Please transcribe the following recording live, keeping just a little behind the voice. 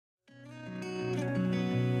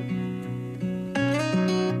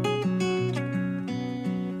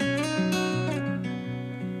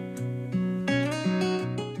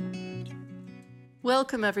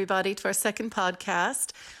Welcome, everybody, to our second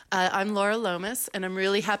podcast. I'm Laura Lomas, and I'm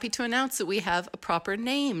really happy to announce that we have a proper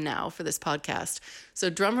name now for this podcast. So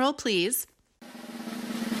drum roll, please.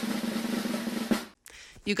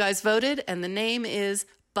 You guys voted, and the name is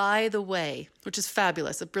By the Way, which is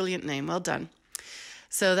fabulous, a brilliant name. Well done.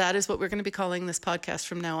 So that is what we're going to be calling this podcast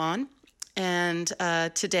from now on. And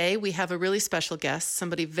today we have a really special guest,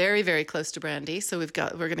 somebody very, very close to Brandy. So we're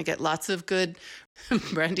going to get lots of good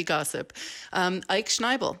Brandy gossip. Ike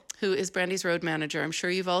Schneibel, who is Brandy's road manager. I'm sure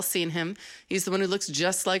you've all seen him. He's the one who looks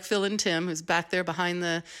just like Phil and Tim, who's back there behind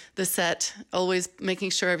the set, always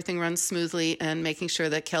making sure everything runs smoothly and making sure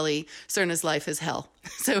that Kelly Cerna's life is hell.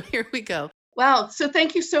 So here we go. Wow. So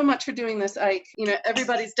thank you so much for doing this, Ike. You know,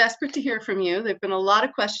 everybody's desperate to hear from you. There've been a lot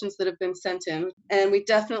of questions that have been sent in, and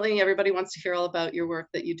everybody wants to hear all about your work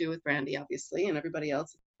that you do with Brandy, obviously, and everybody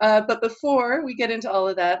else. But before we get into all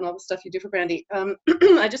of that and all the stuff you do for Brandy,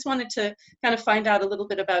 I just wanted to kind of find out a little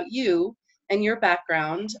bit about you and your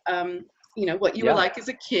background, what you were like as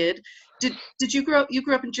a kid. Did you grow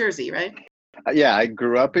up in Jersey, right? Yeah, I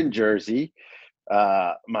grew up in Jersey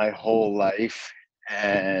my whole life,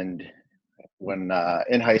 and when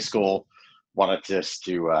in high school,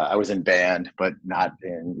 I was in band, but not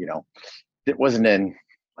in, it wasn't in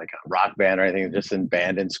like a rock band or anything, just in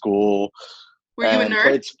band in school. Were you a nerd?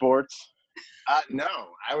 Played sports. No,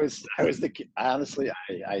 I was the kid. Honestly,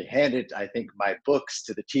 I handed, I think, my books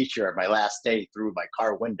to the teacher on my last day through my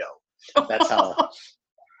car window. That's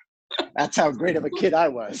how great of a kid I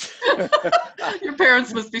was. Your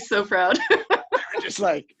parents must be so proud.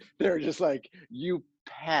 They were just like, you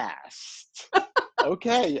passed.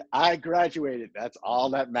 Okay, I graduated. That's all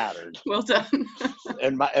that mattered. Well done.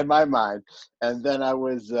 in my mind. And then I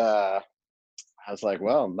was like,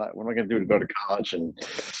 well, what am I going to do to go to college? And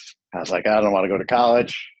I was like, I don't want to go to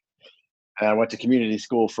college. And I went to community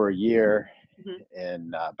school for a year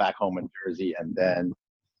in back home in Jersey, and then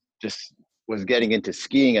just was getting into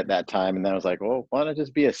skiing at that time. And then I was like, well, why don't I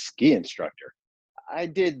just be a ski instructor? I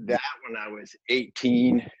did that when I was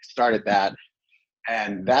 18, started that.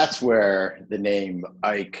 And that's where the name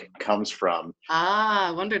Ike comes from.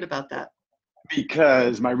 I wondered about that.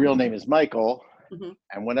 Because my real name is Michael.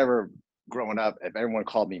 And whenever growing up, if everyone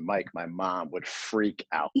called me Mike, my mom would freak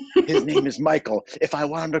out. His name is Michael. If I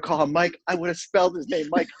wanted to call him Mike, I would have spelled his name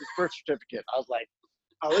Mike on his birth certificate. I was like,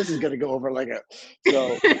 oh, this is going to go over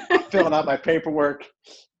so filling out my paperwork.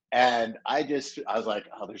 And I was like,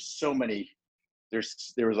 oh, there's so many. There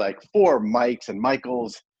was like 4 Mikes and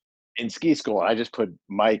Michaels in ski school. I just put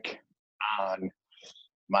Mike on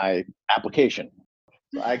my application.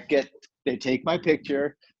 So they take my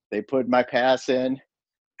picture, they put my pass in,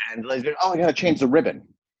 and they say, oh, I gotta change the ribbon.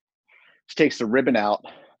 She takes the ribbon out,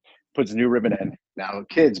 puts a new ribbon in. Now,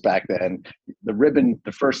 kids back then, the ribbon,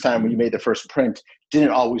 the first time when you made the first print,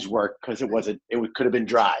 didn't always work because it could have been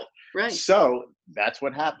dry. Right. So that's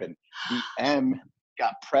what happened. The M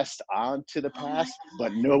got pressed onto the pass,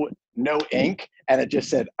 but no ink, and it just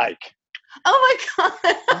said Ike. Oh my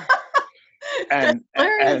God. and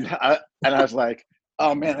I was like,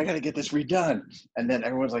 oh man, I gotta get this redone. And then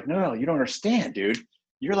everyone's like, no, you don't understand, dude.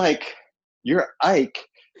 You're Ike,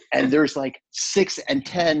 and there's like 6 and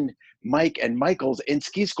 10 Mike and Michaels in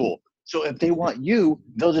ski school. So if they want you,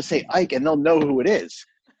 they'll just say Ike, and they'll know who it is,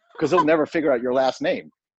 because they'll never figure out your last name.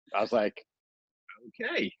 I was like,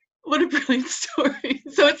 okay. What a brilliant story.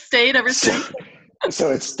 So it stayed ever since.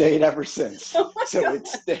 So it stayed ever since. Oh so it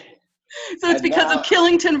stayed. So it's because of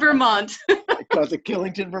Killington, Vermont. Because of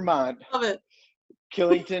Killington, Vermont. Love it.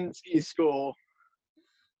 Killington Ski School.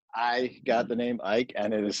 I got the name Ike,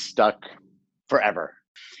 and it is stuck forever.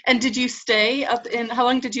 And did you stay up how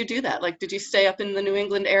long did you do that? Like, did you stay up in the New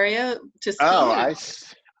England area to ski? I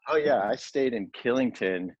stayed in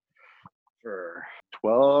Killington for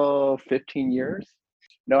 12, 15 years.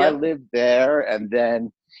 No, yep. I lived there, and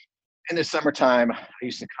then in the summertime, I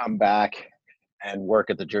used to come back and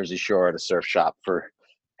work at the Jersey Shore at a surf shop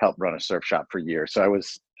help run a surf shop for years. So I was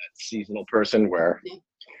a seasonal person where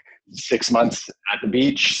 6 months at the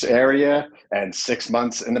beach area and 6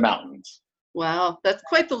 months in the mountains. Wow, that's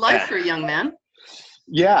quite the life for a young man.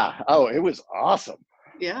 Yeah. Oh, it was awesome.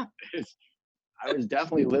 Yeah. I was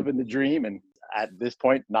definitely living the dream, and at this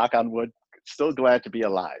point, knock on wood, still glad to be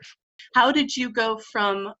alive. How did you go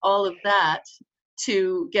from all of that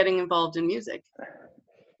to getting involved in music?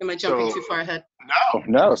 Am I jumping too far ahead?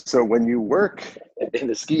 No. So when you work in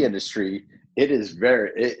the ski industry, it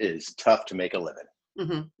is tough to make a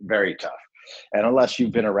living. Very tough. And unless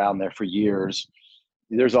you've been around there for years,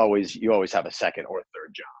 you always have a second or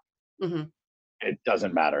third job. It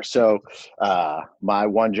doesn't matter. So my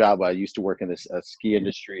one job, I used to work in this ski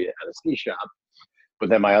industry at a ski shop. But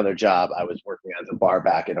then my other job, I was working as a bar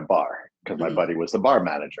back in a bar because my buddy was the bar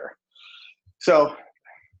manager. So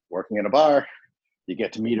working in a bar, you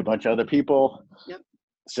get to meet a bunch of other people. Yep.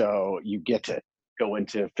 So you get to go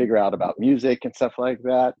into figure out about music and stuff like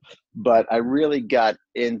that. But I really got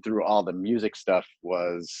in through all the music stuff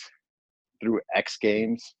was through X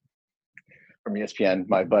Games from ESPN.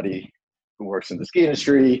 My buddy who works in the ski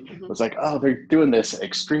industry was like, oh, they're doing this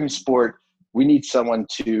extreme sport. We need someone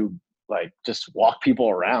to like just walk people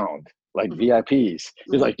around like VIPs.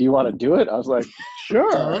 He's like, do you want to do it? I was like,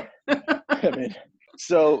 sure. I mean,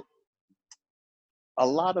 so a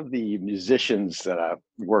lot of the musicians that I've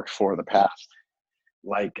worked for in the past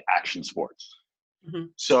like action sports.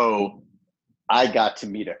 So I got to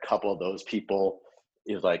meet a couple of those people.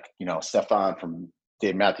 Is like, you know, Stefan from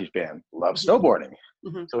Dave Matthews Band loves snowboarding.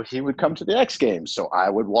 So he would come to the X Games. So I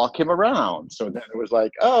would walk him around. So then it was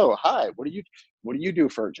like, oh, hi, what do you do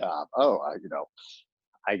for a job? Oh,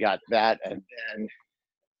 I got that. And then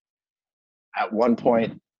at one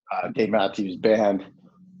point, Dave Matthews Band,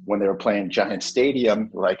 when they were playing Giant Stadium,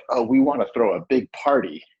 were like, oh, we want to throw a big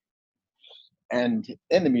party. And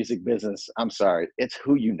in the music business, I'm sorry, it's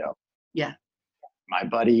who you know. Yeah. My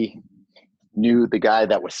buddy knew the guy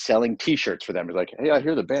that was selling T-shirts for them. He's like, hey, I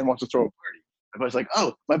hear the band wants to throw a party. I was like,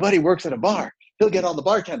 oh, my buddy works at a bar. He'll get all the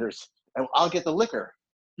bartenders and I'll get the liquor.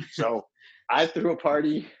 So I threw a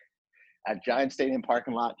party at Giant Stadium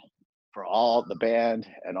parking lot for all the band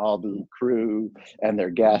and all the crew and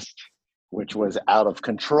their guests, which was out of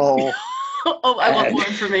control. Oh, I want more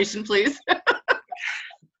information, please.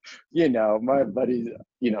 You know, my buddy,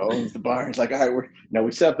 you know, owns the bar. He's like, all right,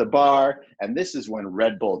 we set up the bar. And this is when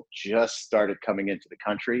Red Bull just started coming into the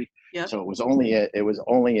country. Yep. So it was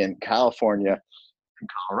only in California and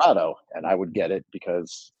Colorado. And I would get it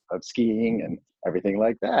because of skiing and everything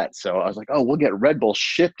like that. So I was like, oh, we'll get Red Bull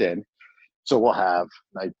shipped in. So we'll have,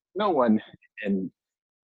 like, no one in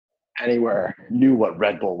anywhere knew what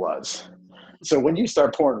Red Bull was. So when you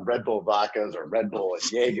start pouring Red Bull vodkas or Red Bull and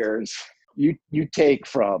Jaegers, you take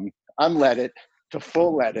from unleaded to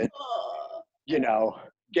full leaded, you know,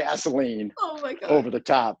 gasoline over the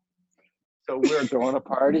top. So we're throwing a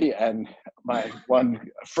party and my one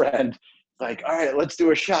friend like, all right, let's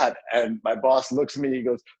do a shot. And my boss looks at me, he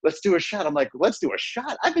goes, let's do a shot. I'm like, let's do a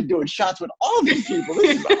shot? I've been doing shots with all these people.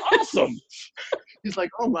 This is awesome. He's like,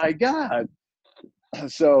 oh my God.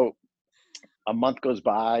 So a month goes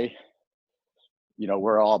by. You know,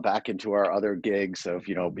 we're all back into our other gigs of,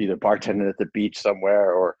 you know, either bartending at the beach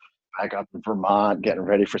somewhere or back up in Vermont, getting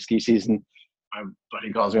ready for ski season. My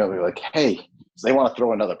buddy calls me up and like, hey, they want to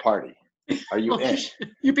throw another party. Are you in?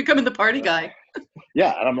 You're becoming the party guy.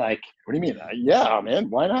 Yeah. And I'm like, what do you mean? Yeah, I'm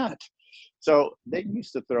in. Why not? So they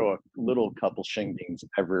used to throw a little couple shindigs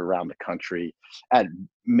around the country at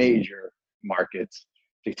major markets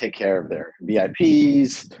to take care of their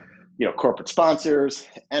VIPs, you know, corporate sponsors,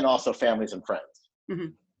 and also families and friends.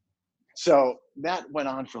 So that went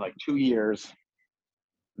on for like 2 years.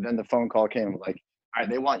 Then the phone call came like, all right,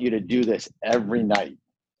 they want you to do this every night.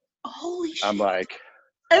 Holy shit. I'm like,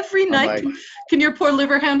 every night? Like, can your poor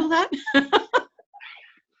liver handle that?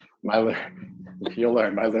 My liver, you'll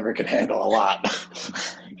learn, my liver can handle a lot.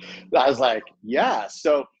 I was like, yeah.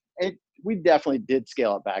 So we definitely did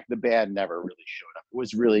scale it back. The band never really showed up. It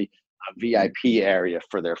was really a VIP area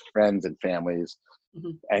for their friends and families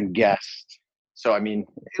and guests. So, I mean,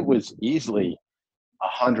 it was easily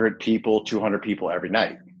 100 people, 200 people every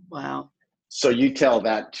night. Wow. So you tell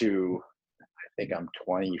that to, I think I'm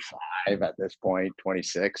 25 at this point,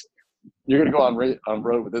 26. You're going to go on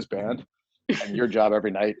road with this band, and your job every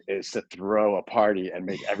night is to throw a party and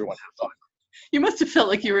make everyone have fun. You must have felt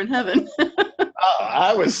like you were in heaven.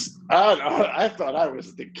 I thought I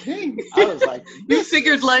was the king. I was like, you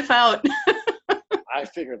figured life out. I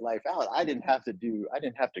figured life out. I didn't have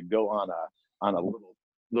to go on a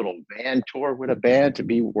little band tour with a band to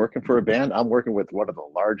be working for a band. I'm working with one of the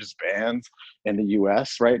largest bands in the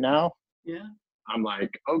US right now. Yeah. I'm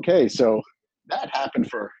like, okay, so that happened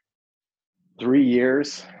for 3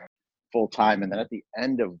 years full time. And then at the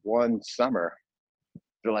end of one summer,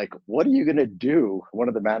 they're like, what are you going to do? One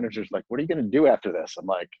of the managers like, what are you going to do after this? I'm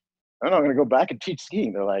like, I don't know, I'm going to go back and teach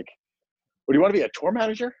skiing. They're like, well, do you want to be a tour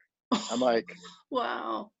manager? I'm like,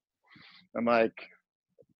 wow. I'm like,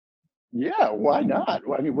 yeah, why not?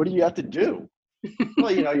 I mean, what do you have to do?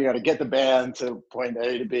 Well, you know, you got to get the band to point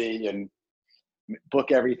A to B and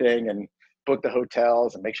book everything and book the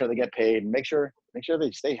hotels and make sure they get paid and make sure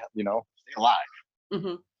they stay alive.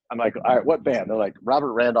 I'm like, all right, what band? They're like,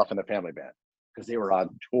 Robert Randolph and the Family Band, because they were on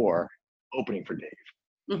tour opening for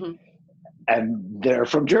Dave. And they're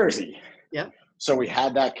from Jersey. Yeah. So we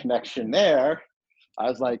had that connection there. I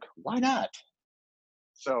was like, why not?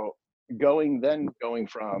 So going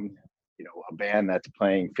from, a band that's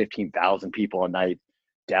playing 15,000 people a night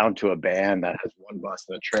down to a band that has one bus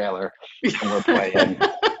and a trailer, and we're playing.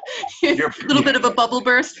 A little bit of a bubble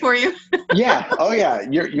burst for you. Yeah. Oh yeah.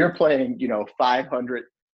 You're playing,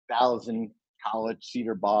 500,000 college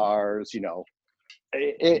cedar bars,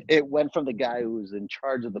 it went from the guy who was in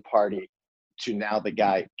charge of the party to now the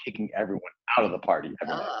guy kicking everyone out of the party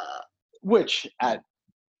every night. Which at a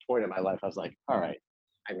point in my life, I was like, all right,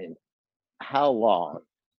 I mean, how long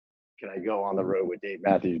can I go on the road with Dave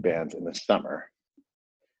Matthews bands in the summer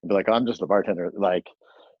and be like, oh, I'm just a bartender? Like,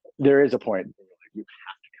 there is a point where you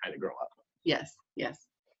have to kind of grow up. Yes.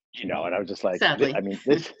 And I was just like, sadly. I mean,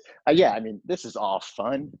 this, this is all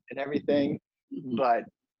fun and everything, but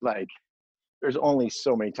like, there's only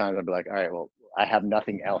so many times I'd be like, all right, well, I have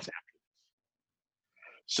nothing else after this.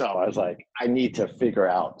 So I was like, I need to figure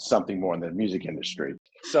out something more in the music industry.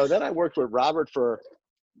 So then I worked with Robert felt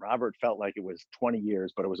like it was 20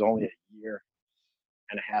 years, but it was only a year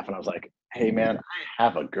and a half. And I was like, hey man, I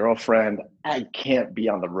have a girlfriend. I can't be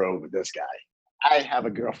on the road with this guy. I have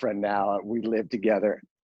a girlfriend now. We live together.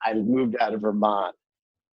 I moved out of Vermont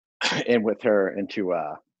and with her into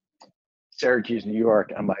Syracuse, New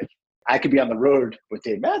York. I'm like, I could be on the road with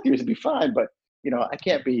Dave Matthews, it'd be fine, but I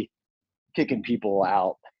can't be kicking people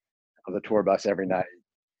out of the tour bus every night.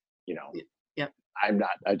 Yep. I'm not.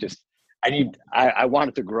 I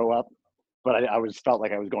wanted to grow up, but I always felt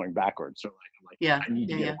like I was going backwards. So I'm like, yeah, I need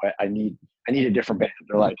to get away. I need a different band.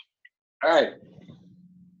 They're like, all right,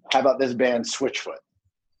 how about this band Switchfoot?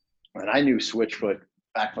 And I knew Switchfoot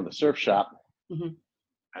back from the surf shop, and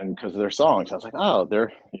because of their songs, I was like, oh, they're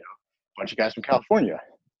a bunch of guys from California.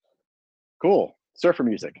 Cool, surfer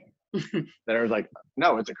music. Then I was like,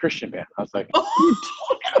 no, it's a Christian band. I was like, what are you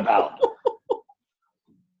talking about?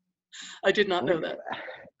 I did not know that.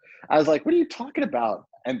 I was like, what are you talking about?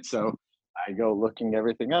 And so I go looking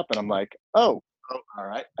everything up and I'm like, oh, all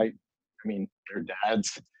right. I mean, their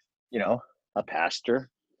dad's, a pastor.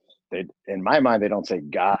 In my mind, they don't say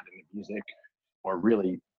God in the music or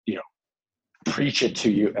really, preach it to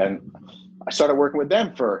you. And I started working with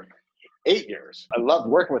them for 8 years. I loved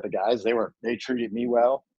working with the guys. They treated me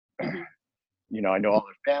well. I know all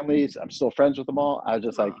their families. I'm still friends with them all. I was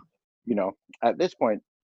just like, at this point,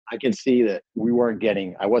 I can see that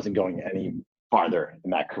I wasn't going any farther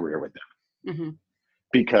in that career with them.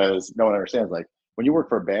 Because no one understands, like, when you work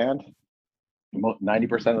for a band,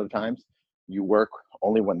 90% of the times you work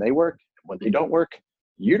only when they work. When they don't work,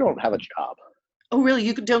 you don't have a job. Oh, really?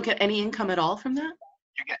 You don't get any income at all from that?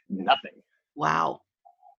 You get nothing. Wow.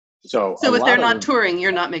 So if they're not touring,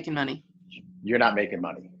 you're not making money. You're not making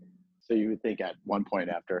money. So you would think at one point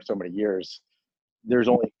after so many years, there's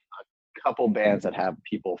only a couple bands that have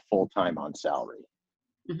people full-time on salary.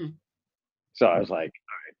 So I was like,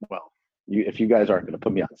 all right, well, if you guys aren't going to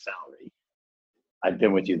put me on salary, I've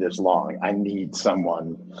been with you this long. I need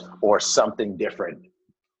someone or something different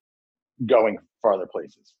going farther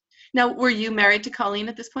places. Now, were you married to Colleen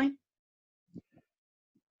at this point?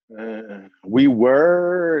 We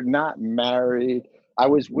were not married. I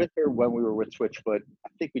was with her when we were with Switchfoot. I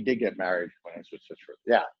think we did get married when I was with Switchfoot.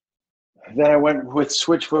 Yeah. Then I went with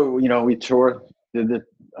Switchfoot. We toured, did the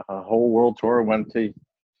whole world tour. Went to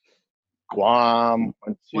Guam,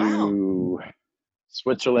 went to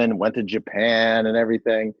Switzerland, went to Japan and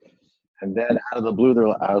everything. And then out of the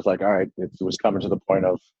blue, I was like, all right, it was coming to the point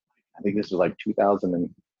of, I think this was like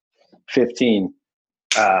 2015.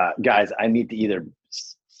 Guys, I need to either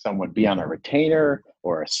someone be on a retainer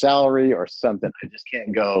or a salary or something. I just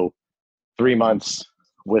can't go 3 months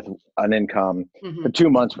with an income, for 2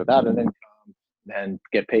 months without an income, then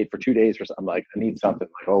get paid for 2 days for something. I'm like, I need something.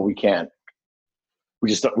 Like, oh, we can't.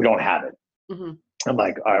 We don't have it. I'm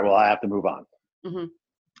like, all right, well, I have to move on.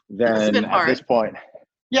 Then at this point,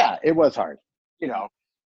 yeah, it was hard,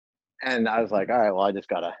 and I was like, all right, well, I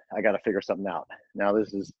gotta figure something out. Now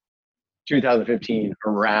this is 2015,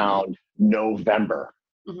 around November,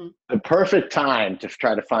 the perfect time to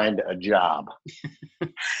try to find a job,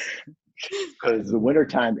 because the winter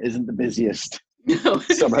time isn't the busiest. You got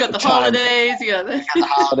the holidays. You got the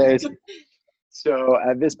holidays. So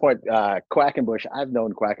at this point, Quackenbush, I've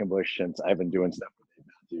known Quackenbush since I've been doing stuff with Dave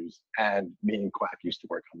Matthews, and me and Quack used to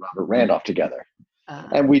work on Robert Randolph together.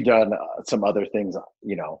 And we've done some other things,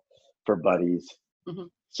 for buddies.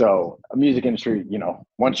 So a music industry,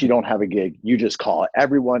 once you don't have a gig, you just call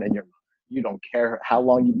everyone and you don't care how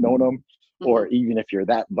long you've known them, or even if you're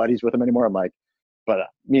that buddies with them anymore. I'm like, but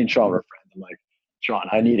me and Sean were friends. I'm like, Sean,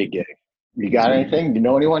 I need a gig. You got anything? You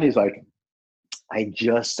know anyone? He's like, I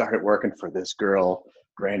just started working for this girl,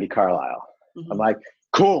 Brandy Carlisle. I'm like,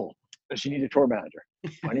 cool. Does she need a tour manager?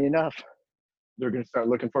 Funny enough, they're going to start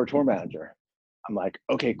looking for a tour manager. I'm like,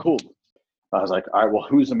 okay, cool. I was like, all right, well,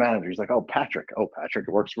 who's the manager? He's like, oh, Patrick. Oh, Patrick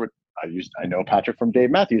works with, I know Patrick from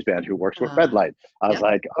Dave Matthews Band who works with Red Light. I was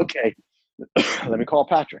like, okay, let me call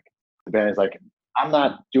Patrick. The band is like, I'm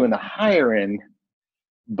not doing the hiring,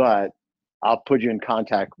 but I'll put you in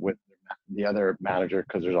contact with the other manager,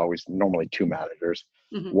 because there's always normally two managers.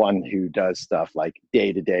 One who does stuff like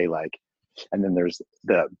day to day, like, and then there's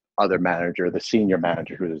the other manager, the senior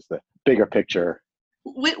manager, who is the bigger picture.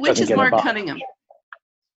 Which is Mark Cunningham?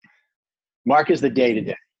 Mark is the day to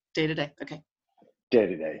day. Day to day, okay. Day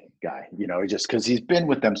to day guy, you know, just because he's been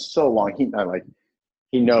with them so long,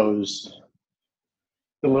 he knows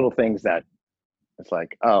the little things that it's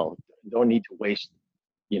like, oh, don't need to waste,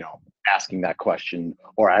 you know, asking that question,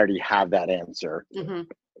 or I already have that answer.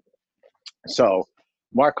 So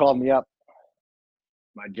Mark called me up.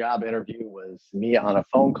 My job interview was me on a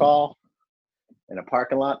phone call in a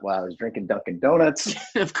parking lot while I was drinking Dunkin' Donuts.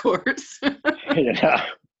 Of course. You know,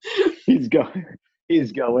 he's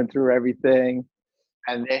going through everything,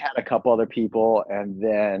 and they had a couple other people, and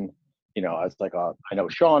then, you know, I was like, oh, I know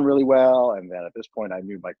Sean really well, and then at this point I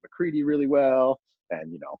knew Mike McCready really well,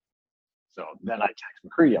 and, you know, so then I text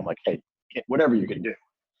McCready. I'm like, hey, whatever you can do.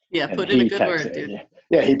 Yeah, and put in a good word, dude.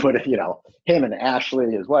 Yeah, he put it, you know, him and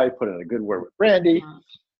Ashley, his wife, put in a good word with Brandy.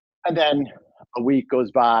 And then a week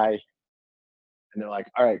goes by, and they're like,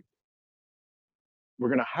 all right, we're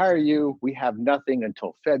going to hire you. We have nothing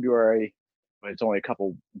until February, but it's only a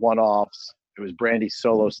couple one-offs. It was Brandy's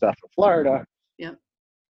solo stuff in Florida. Yeah.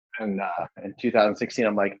 And in 2016,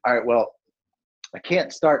 I'm like, all right, well, I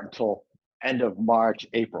can't start until end of March,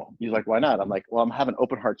 April. He's like, why not? I'm like, well, I'm having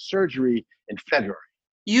open heart surgery in February.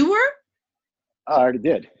 You were? Oh, I already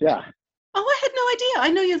did. Yeah. Oh, I had no idea.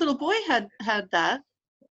 I know your little boy had that.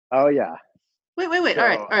 Oh, yeah. Wait. So,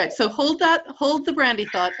 all right. So hold the Brandy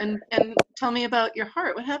thought and tell me about your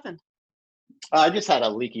heart. What happened? I just had a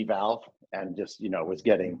leaky valve, and just, you know, was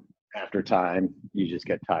getting, after time, you just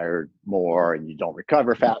get tired more and you don't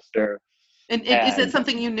recover faster. And is that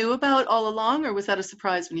something you knew about all along, or was that a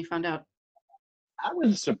surprise when you found out? I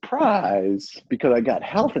was surprised because I got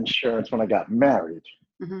health insurance when I got married.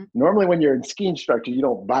 Normally when you're a ski instructor, you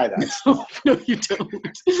don't buy that stuff. No, you don't.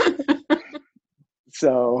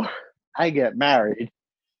 So I get married.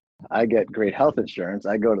 I get great health insurance.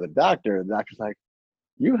 I go to the doctor, and the doctor's like,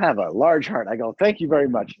 you have a large heart. I go, thank you very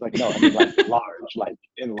much. He's like, no, I mean like large, like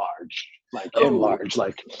enlarged, like enlarged,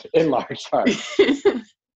 like enlarged heart. I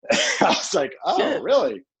was like, oh, shit.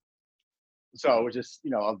 Really? So it was just,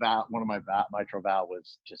 you know, one of my mitral valve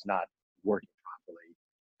was just not working properly.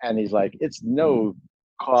 And he's like, it's no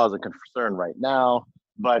cause of concern right now,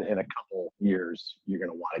 but in a couple years, you're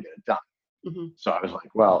going to want to get it done. So I was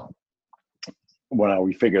like, well, when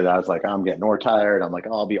we figured that, I was like, I'm getting more tired. I'm like,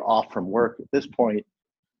 oh, I'll be off from work at this point.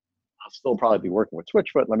 I'll still probably be working with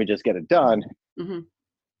Switchfoot. Let me just get it done.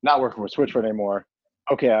 Not working with Switchfoot anymore.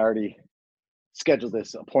 Okay, I already scheduled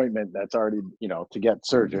this appointment that's already, you know, to get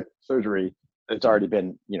surgery. It's already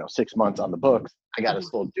been, you know, 6 months on the books. I got to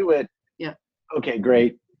still do it. Yeah. Okay,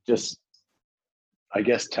 great. Just, I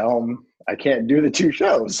guess, tell them I can't do the 2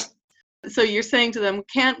 shows. So you're saying to them,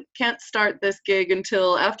 can't start this gig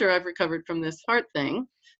until after I've recovered from this heart thing.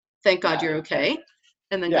 Thank God you're okay.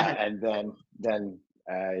 And then and then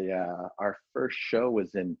our first show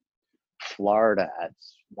was in Florida at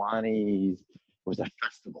Swanee's. It was a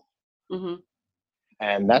festival.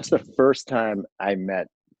 And that's the first time I met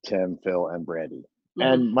Tim, Phil, and Brandy,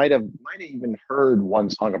 and might have even heard one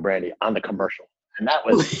song of Brandy on the commercial, and that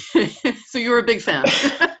was. So you were a big fan.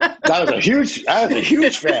 I was a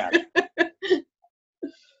huge fan.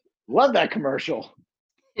 Love that commercial.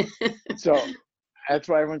 So that's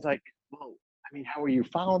why everyone's like, well, I mean, how are you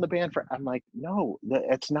following the band for? I'm like, no,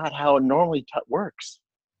 that's not how it normally works.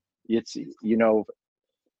 It's, you know,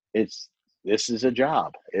 this is a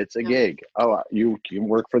job. It's a gig. Oh, you can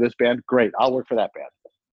work for this band? Great. I'll work for that band.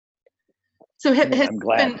 So I'm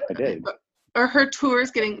glad I did. Are her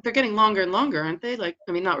tours they're getting longer and longer, aren't they? Like,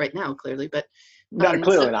 I mean, not right now, clearly, but.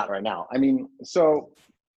 Not right now. I mean, so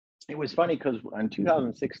it was funny because in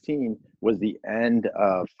 2016 was the end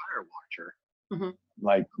of Firewatcher,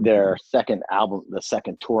 like their second album, the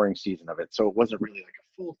second touring season of it. So it wasn't really like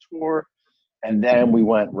a full tour. And then we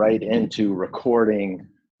went right into recording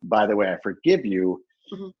By the Way I Forgive You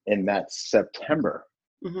in that September.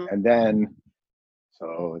 And then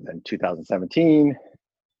 2017,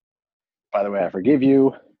 By the Way I Forgive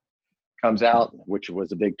You comes out, which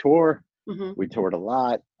was a big tour. We toured a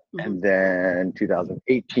lot. And then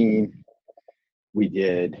 2018, we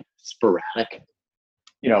did Sporadic.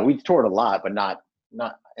 we toured a lot, but not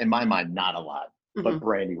in my mind, not a lot. But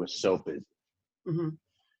Brandy was so busy,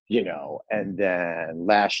 and then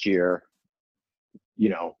last year,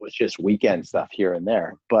 was just weekend stuff here and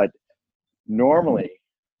there. But normally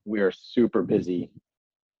we are super busy,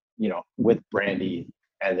 with Brandy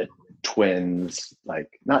and the twins, like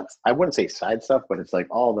I wouldn't say side stuff, but it's like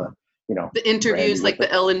all the, the interviews, like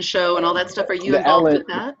the Ellen show and all that stuff. Are you involved with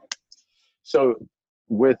that? So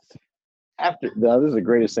this is the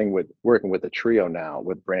greatest thing with working with the trio now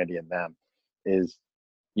with Brandy and them is,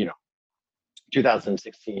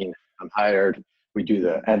 2016, I'm hired. We do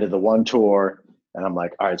the end of the one tour, and I'm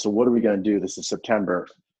like, all right, so what are we going to do? This is September.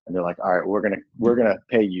 And they're like, all right, we're going to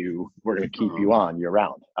pay you. We're going to keep you on year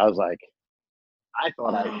round. I was like, I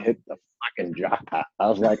thought I hit the fucking jackpot. I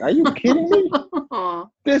was like, are you kidding me?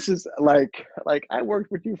 This is like I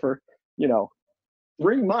worked with you for,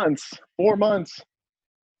 3 months, 4 months,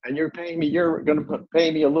 and you're going to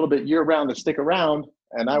pay me a little bit year round to stick around.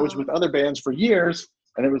 And I was with other bands for years,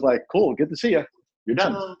 and it was like, cool, good to see you. You're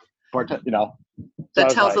done. So that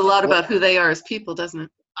tells a lot about who they are as people, doesn't it?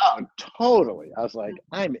 Oh, totally. I was like,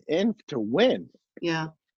 I'm in to win. Yeah.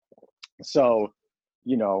 So,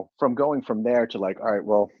 from going from there to like, all right,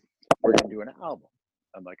 well, we're going to do an album.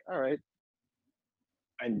 I'm like, all right.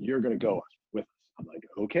 And you're going to go with us. I'm like,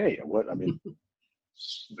 okay. What am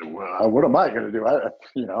I going to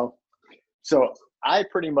do? So I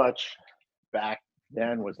pretty much back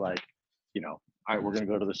then was like, all right, we're going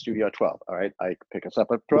to go to the studio at 12. All right. I pick us up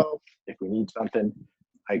at 12. If we need something,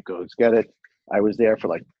 I go get it. I was there for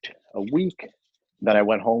like a week. Then I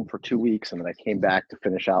went home for 2 weeks, and then I came back to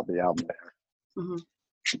finish out the album there.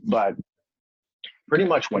 But pretty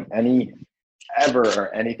much when anything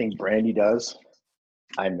Brandy does,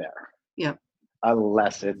 I'm there. Yeah.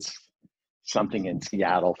 Unless it's something in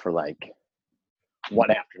Seattle for like one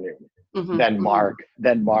afternoon. Then Mark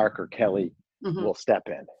or Kelly will step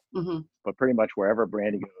in. But pretty much wherever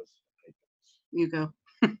Brandy goes, you go.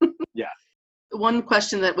 Yeah. One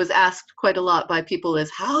question that was asked quite a lot by people is,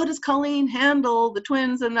 how does Colleen handle the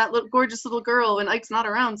twins and that gorgeous little girl when Ike's not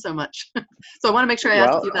around so much? So I want to make sure I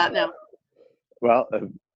ask you that now. Well,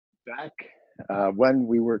 back when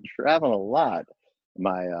we were traveling a lot,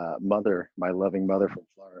 my loving mother from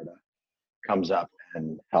Florida, comes up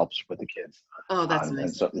and helps with the kids. Oh, that's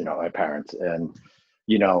nice. And so, my parents, and,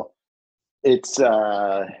 it's,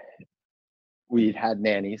 we'd had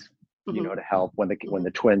nannies, to help when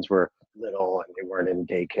the twins were little and they weren't in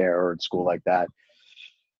daycare or in school like that.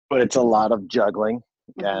 But it's a lot of juggling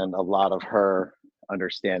and a lot of her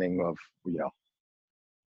understanding of,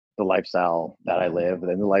 the lifestyle that I live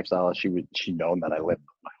and the lifestyle she'd known that I lived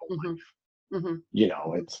my whole life.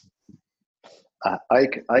 It's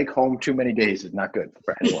Ike home too many days is not good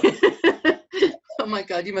for anyone. Oh my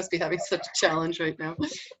God, you must be having such a challenge right now.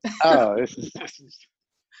 Oh, this is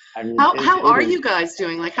how are you guys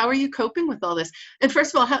doing? Like, how are you coping with all this? And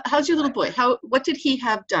first of all, how's your little boy? What did he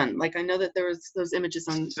have done? Like, I know that there was those images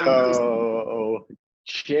on. So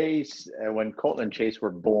Chase, when Colton and Chase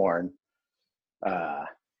were born, I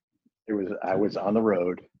was on the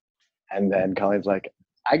road, and then Colleen's like,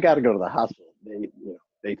 I got to go to the hospital.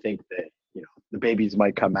 They think that the babies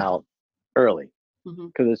might come out early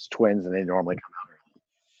because it's twins and they normally come out early.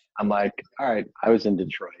 I'm like, all right. I was in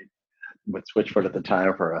Detroit with Switchfoot at the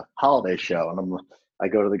time for a holiday show, and I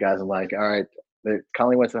go to the guys. I'm like, all right.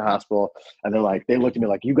 Colleen went to the hospital, and they looked at me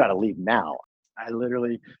like, you got to leave now. I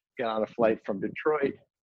literally got on a flight from Detroit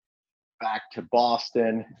back to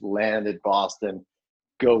Boston, landed Boston,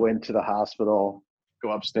 go into the hospital,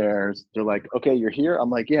 go upstairs. They're like, okay, you're here.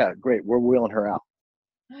 I'm like, yeah, great. We're wheeling her out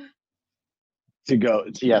to go.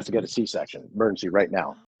 She has to get a C-section, emergency right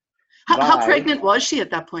now. How pregnant was she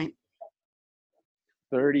at that point?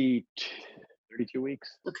 32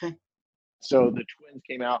 weeks. Okay. So the twins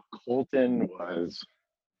came out. Colton was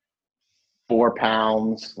 4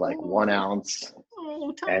 pounds, like 1 ounce.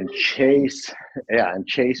 Oh, and Chase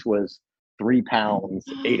was 3 pounds,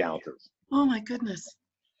 8 ounces. Oh my goodness.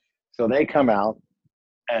 So they come out,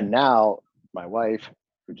 and now my wife,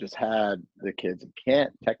 who just had the kids,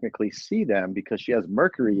 can't technically see them because she has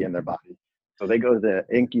mercury in their body. So they go to the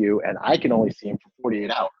INCU, and I can only see them for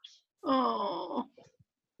 48 hours. Oh.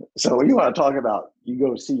 So you want to talk about, you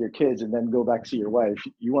go see your kids and then go back see your wife.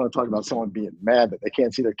 You want to talk about someone being mad that they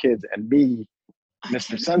can't see their kids, and me,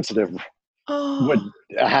 Mr. Sensitive, would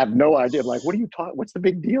have no idea. Like, what are you talking? What's the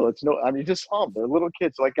big deal? Just saw them. They're little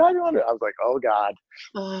kids. Like, God, I was like, oh God.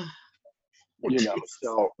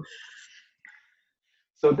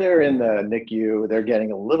 So they're in the NICU. They're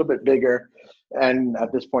getting a little bit bigger. And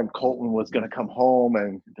at this point, Colton was going to come home,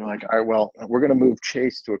 and they're like, all right, well, we're going to move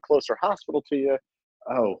Chase to a closer hospital to you.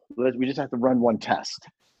 Oh, we just have to run one test.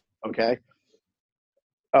 Okay.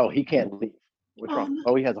 Oh, he can't leave. What's Oh, wrong? no.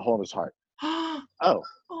 Oh, he has a hole in his heart. Oh, Oh,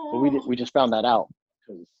 well, we just found that out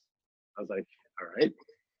because I was like, all right,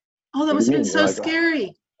 oh, that what do must you have been mean? so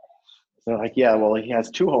scary. They're like, yeah, well, he has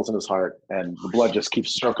two holes in his heart and the blood just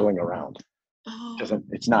keeps circling around. Oh,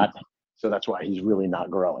 It's not, so that's why he's really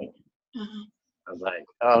not growing. uh-huh. I was like,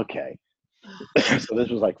 okay. So this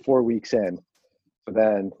was like 4 weeks in. So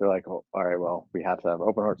then they're like, oh, all right, well, we have to have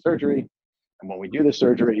open heart surgery. And when we do the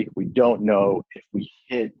surgery, we don't know if we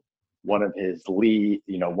hit one of his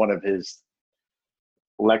one of his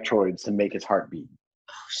electrodes to make his heart beat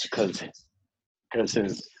because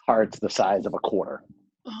his heart's the size of a quarter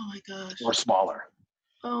Oh my gosh. or smaller.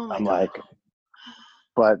 Oh my I'm God. like,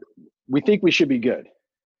 but we think we should be good.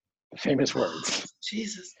 The famous words.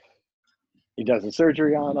 Jesus. He does the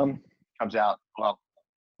surgery on him, comes out, well,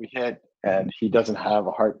 we hit, and he doesn't have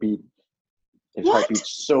a heartbeat. His What?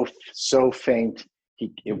 heartbeat's so faint,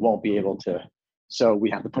 it won't be able to. So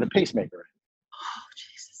we have to put a pacemaker in. Oh,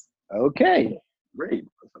 Jesus. Okay, great.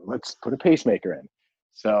 Let's put a pacemaker in.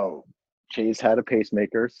 So Chase had a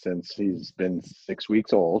pacemaker since he's been 6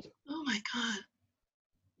 weeks old. Oh my God.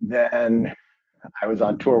 Then I was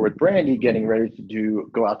on tour with Brandy, getting ready to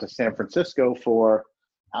go out to San Francisco for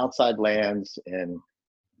Outside Lands, and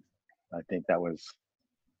I think that was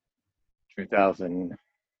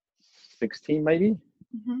 2016, maybe.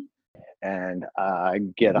 Mm-hmm. And I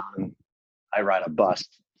ride a bus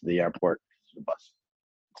to the airport. The bus,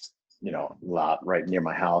 lot right near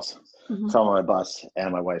my house. Mm-hmm. So I'm on my bus,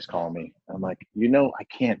 and my wife's calling me. I'm like, I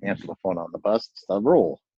can't answer the phone on the bus. It's the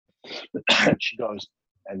rule. She goes,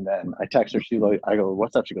 and then I text her. I go,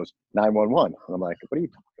 what's up? She goes, 911. And I'm like, what are you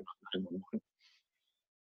talking about, 911?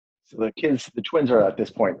 So the twins are at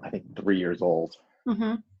this point, I think 3 years old.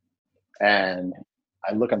 Mm-hmm. And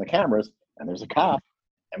I look on the cameras, and there's a cop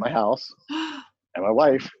at my house, and my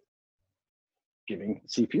wife giving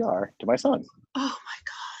CPR to my son. Oh my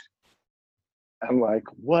God. I'm like,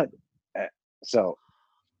 what? So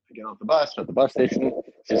I get off the bus at the bus station.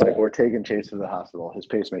 She's like, we're taking Chase to the hospital. His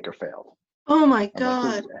pacemaker failed. Oh my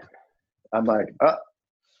God. I'm like,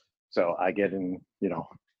 So I get in,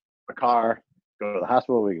 a car, go to the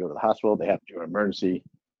hospital. We go to the hospital. They have to do an emergency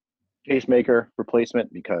pacemaker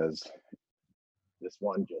replacement because this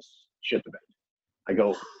one just shit the bed. I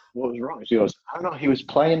go, what was wrong? She goes, I don't know. He was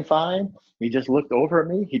playing fine. He just looked over at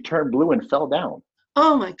me. He turned blue and fell down.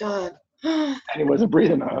 Oh my God. And he wasn't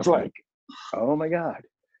breathing. I was like, oh my God.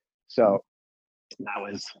 So that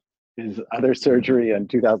was his other surgery in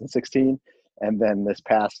 2016. And then this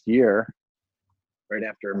past year, right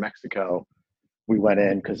after Mexico, we went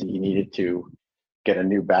in because he needed to get a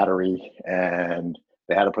new battery, and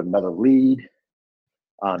they had to put another lead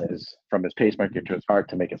from his pacemaker to his heart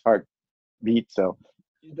to make his heart beat. So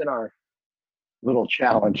he's been our little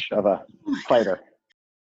challenge of a fighter.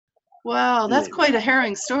 Wow, that's quite a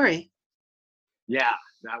harrowing story. Yeah,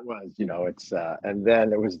 that was, it's, and then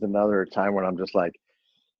there was another time when I'm just like,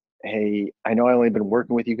 hey, I know I only been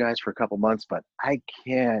working with you guys for a couple months, but I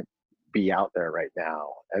can't be out there right now.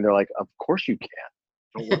 And they're like, of course you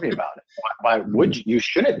can. Don't worry about it. Why would you? You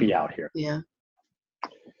shouldn't be out here. Yeah.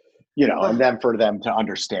 And then for them to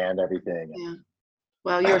understand everything. Yeah.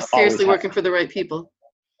 Wow, you're seriously working for the right people.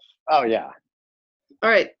 Oh, yeah. All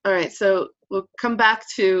right. So we'll come back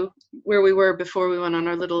to where we were before we went on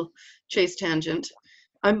our little Chase tangent.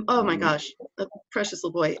 Oh my gosh, a precious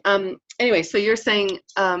little boy. Anyway, so you're saying,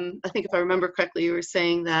 I think if I remember correctly, you were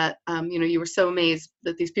saying that, you were so amazed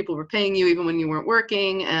that these people were paying you even when you weren't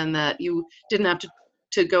working, and that you didn't have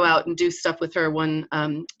to go out and do stuff with her when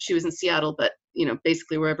she was in Seattle, but,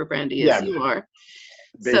 basically wherever Brandy is, you are.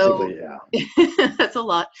 Basically, so, yeah. That's a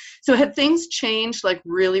lot. So had things changed like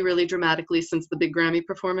really, really dramatically since the big Grammy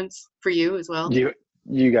performance for you as well?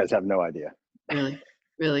 You guys have no idea.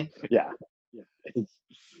 Really? Yeah.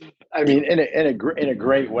 I mean, in a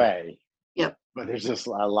great way. Yep. But there's just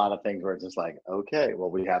a lot of things where it's just like, okay,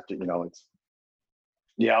 well, we have to,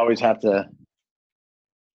 you always have to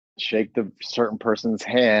shake the certain person's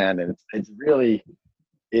hand, and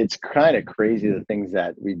it's kind of crazy the things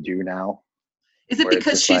that we do now. Is it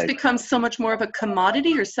because she's become so much more of a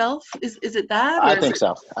commodity herself? Is it that? I think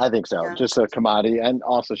so. Yeah. Just a commodity, and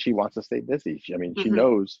also she wants to stay busy. She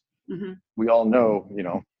knows. Mm-hmm. We all know,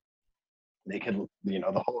 they could,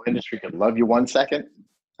 the whole industry could love you 1 second.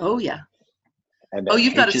 Oh yeah. And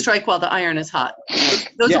you've got to strike while the iron is hot.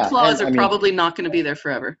 Those applause are probably not going to be there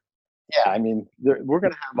forever. Yeah, I mean, we're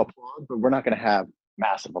going to have applause, but we're not going to have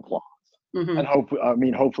massive applause. Mm-hmm.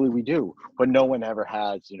 And hopefully we do. But no one ever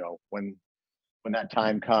has, when that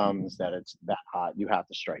time comes that it's that hot, you have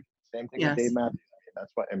to strike. Same thing with Dave Matthews.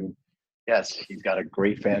 That's why, I mean, yes, he's got a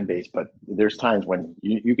great fan base, but there's times when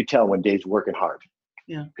you could tell when Dave's working hard.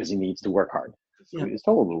 Yeah. Because he needs to work hard. Yeah. He's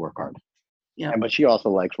told to work hard. Yeah. But she also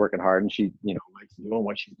likes working hard, and she, likes doing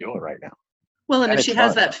what she's doing right now. Well, and if she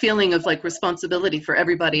has that feeling of like responsibility for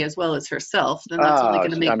everybody as well as herself, then that's only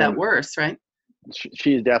going to make that worse, right?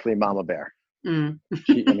 She is definitely Mama Bear. Mm.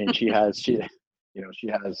 She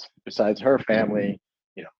has, besides her family,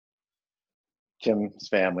 Tim's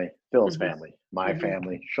family, Phil's family, my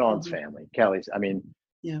family, Sean's family, Kelly's. I mean,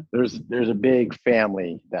 there's a big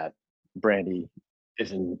family that Brandy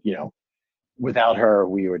isn't, without her,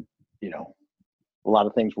 we would, a lot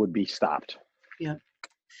of things would be stopped. Yeah.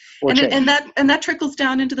 And that trickles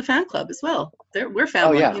down into the fan club as well. We're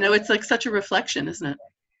family. Oh, yeah. It's like such a reflection, isn't it?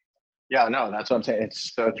 Yeah, no, that's what I'm saying.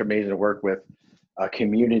 It's such amazing to work with a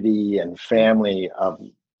community and family of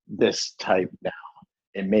this type now.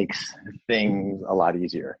 It makes things a lot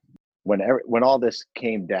easier. When all this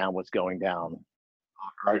came down, what's going down,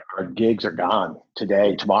 our gigs are gone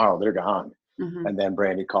today, tomorrow, they're gone. Mm-hmm. And then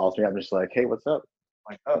Brandy calls me. I'm just like, hey, what's up?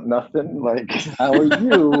 I'm like, oh, nothing. Like, how are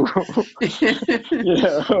you?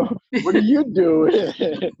 What are you doing?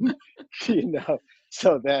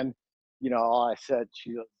 So then, all I said,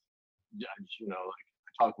 she goes, like,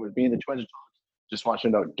 talk with me and the twins. Just want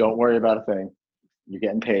you to know, don't worry about a thing. You're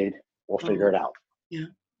getting paid. We'll figure it out. Yeah.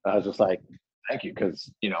 I was just like, thank you,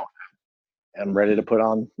 because I'm ready to put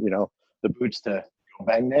on the boots to go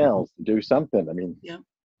bang nails, to do something. I mean, yeah.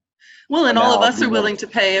 Well, and all of us are willing to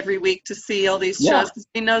pay every week to see all these shows because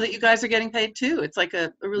we know that you guys are getting paid too. It's like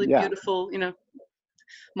a really beautiful,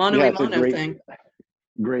 mano-a-mano thing.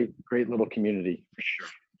 Great little community for sure.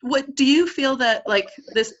 What do you feel that like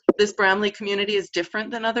this Bramley community is different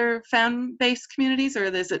than other fan-based communities, or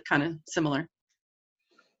is it kind of similar?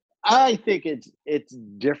 I think it's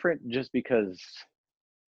different just because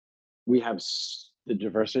we have the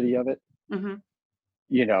diversity of it. Mm-hmm.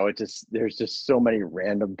 There's just so many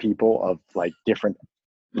random people of like different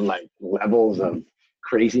like levels of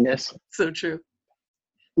craziness. So true.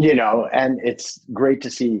 And it's great to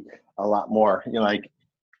see a lot more, like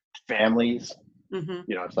families. Mm-hmm.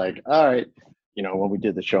 It's like, all right, when we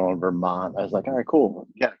did the show in Vermont, I was like, all right, cool.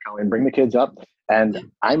 Yeah, come and bring the kids up.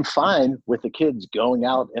 And I'm fine with the kids going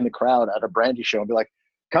out in the crowd at a Brandy show and be like,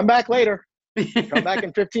 come back later. Come back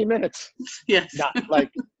in 15 minutes. Yes. Not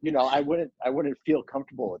like, I wouldn't feel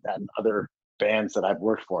comfortable with that in other bands that I've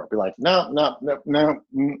worked for. I'd be like, no.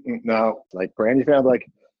 Like Brandy fan, like,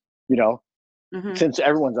 since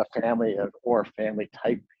everyone's a family or family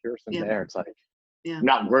type person there, it's like,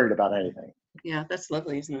 not worried about anything. Yeah, that's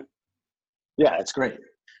lovely, isn't it? Yeah, it's great.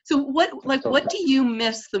 So what do you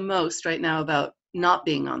miss the most right now about not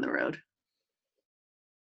being on the road?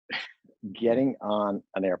 Getting on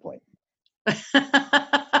an airplane.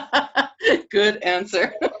 Good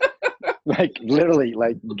answer. Like literally,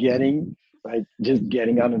 like just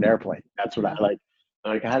getting on an airplane. That's what I like.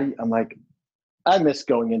 Like, I'm like, I miss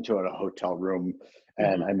going into a hotel room,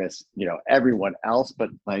 and I miss everyone else. But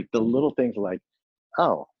like the little things are like,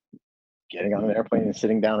 oh, getting on an airplane and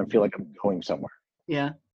sitting down and feel like I'm going somewhere.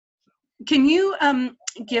 Yeah. Can you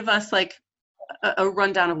give us like a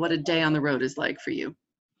rundown of what a day on the road is like for you?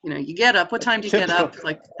 You get up. What time do you get up?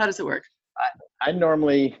 Like, how does it work? I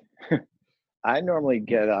normally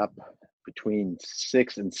get up between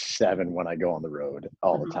 6 and 7 when I go on the road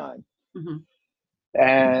all the time. Mm-hmm.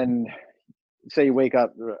 And say you wake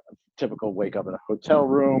up in a hotel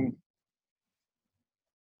room,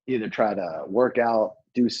 either try to work out,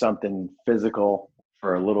 do something physical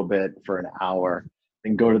for a little bit, for an hour,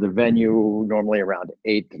 then go to the venue normally around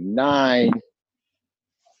 8 to 9,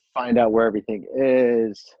 find out where everything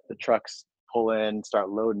is, the trucks pull in, start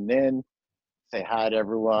loading in, say hi to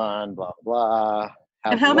everyone, blah, blah.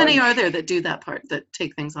 And how many are there that do that part, that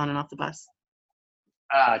take things on and off the bus?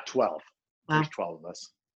 12. Wow. There's 12 of us.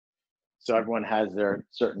 So everyone has their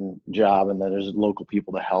certain job, and then there's local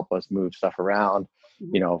people to help us move stuff around.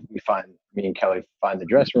 Mm-hmm. Me and Kelly find the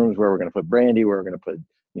dress rooms where we're going to put Brandy, where we're going to put,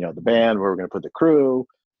 the band, where we're going to put the crew.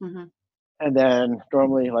 Mm-hmm. And then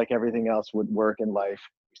normally, like everything else would work in life,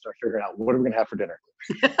 we start figuring out, what are we going to have for dinner?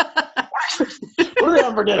 What are we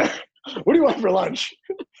have for dinner? What do you want for lunch?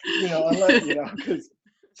 Because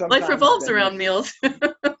life revolves around meals.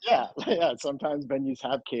 yeah. Sometimes venues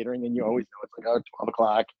have catering, and you always know it's like, 12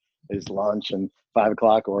 o'clock is lunch and 5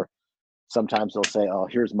 o'clock, or sometimes they'll say, oh,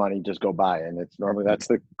 here's money, just go buy. And it's normally, that's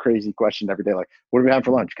the crazy question every day. Like, what do we have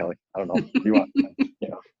for lunch, Kelly? I don't know. What do you want?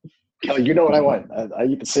 Kelly, you know what I want. I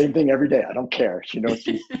eat the same thing every day. I don't care. She knows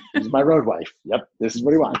she's my road wife. Yep. This is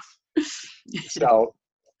what he wants. So,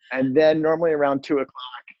 and then normally around 2 o'clock,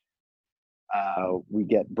 we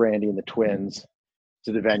get Brandy and the twins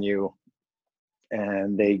to the venue,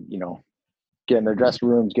 and they, get in their dressing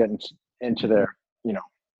rooms, get into their,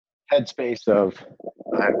 headspace of,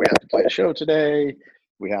 we have to play a show today.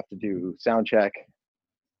 We have to do sound check.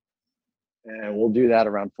 And we'll do that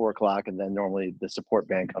around 4:00. And then normally the support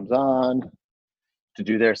band comes on to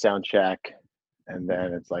do their sound check. And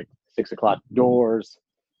then it's like 6:00 doors,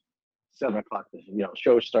 7:00,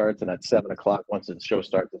 show starts. And at 7:00, once the show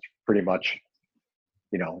starts, it's pretty much,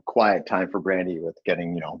 quiet time for Brandy with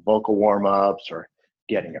getting, vocal warm-ups or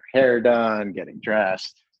getting her hair done, getting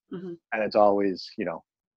dressed. And it's always,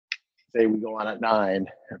 say we go on at 9,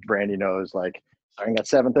 Brandy knows, like, starting at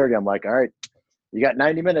 7:30, I'm like, all right, you got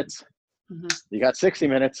 90 minutes. You got 60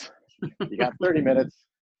 minutes. You got 30 minutes.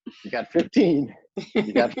 You got 15.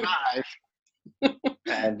 You got 5.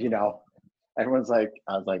 And, everyone's like,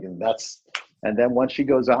 I was like, and then once she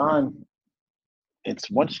goes on,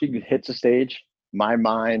 once she hits the stage, my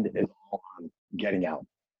mind is all on getting out.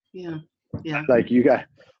 Yeah. Yeah.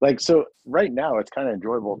 So right now it's kind of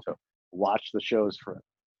enjoyable to watch the shows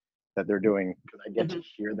that they're doing, because I get to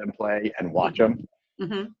hear them play and watch them.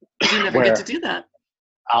 You never get to do that.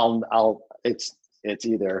 It's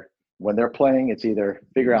either when they're playing, it's either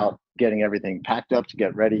figure out getting everything packed up to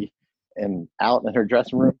get ready and out in her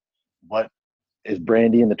dressing room. What is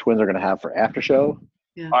Brandy and the twins are going to have for after show?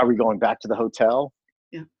 Yeah. Are we going back to the hotel?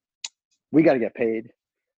 Yeah. We got to get paid.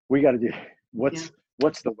 We got to do what's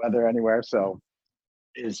the weather anywhere? So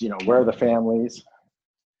where are the families?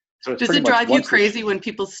 So does it drive you crazy when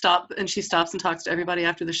people stop and she stops and talks to everybody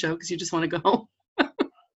after the show because you just want to go home?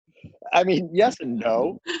 I mean, yes and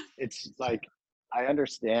no. It's like, I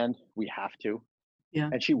understand we have to. Yeah.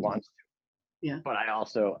 And she wants to. Yeah. But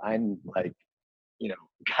I'm like,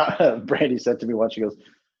 Brandy said to me once, she goes,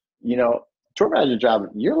 tour manager job,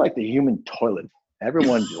 you're like the human toilet.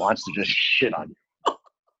 Everyone wants to just shit on you.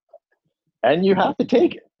 And you have to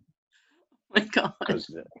take it. Oh my God.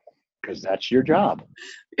 Because that's your job.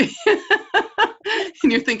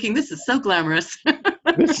 And you're thinking, this is so glamorous.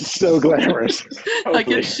 This is so glamorous. I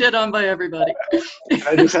get shit on by everybody.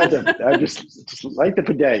 I just like the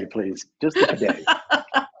bidet, please. Just the bidet.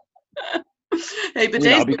 Hey,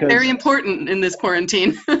 bidets are very important in this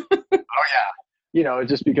quarantine. Oh yeah.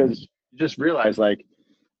 Just because you just realize, like,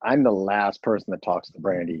 I'm the last person that talks to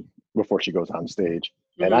Brandy before she goes on stage.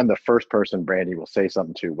 And I'm the first person Brandy will say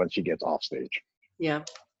something to when she gets off stage. Yeah.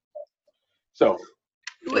 So,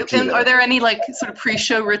 and are there any like sort of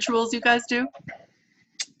pre-show rituals you guys do?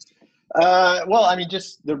 Well, I mean,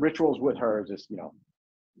 just the rituals with her, just,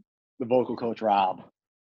 the vocal coach, Rob,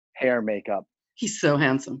 hair, makeup. He's so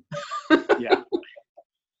handsome. Yeah.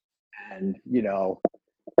 And,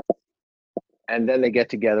 and then they get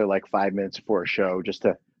together like 5 minutes before a show just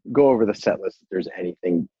to go over the set list. If there's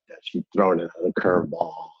anything that she's thrown in the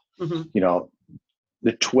curveball,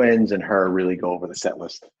 the twins and her really go over the set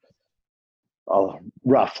list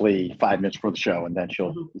roughly 5 minutes before the show. And then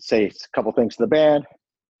she'll say a couple things to the band.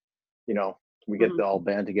 We get the whole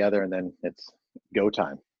band together, and then it's go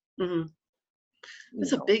time.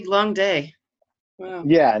 It's a big, long day. Wow.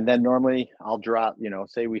 Yeah, and then normally I'll drop,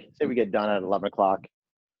 say we get done at 11:00,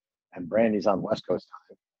 and Brandy's on West Coast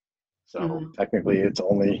time. So technically it's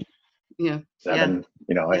only 7,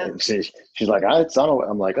 she's like, it's on.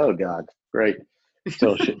 I'm like, oh God, great.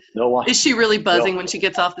 So they'll watch. Is she really buzzing when she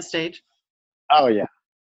gets off the stage? Oh yeah.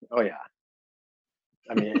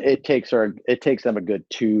 I mean, it takes them a good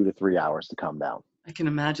 2 to 3 hours to calm down. I can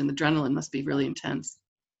imagine the adrenaline must be really intense.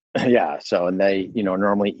 Yeah. So, and they,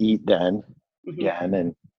 normally eat then again.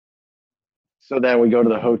 And so then we go to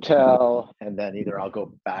the hotel, and then either I'll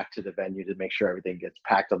go back to the venue to make sure everything gets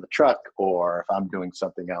packed on the truck, or if I'm doing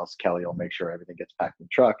something else, Kelly will make sure everything gets packed in the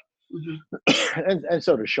truck. And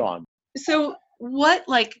so does Sean. So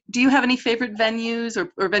do you have any favorite venues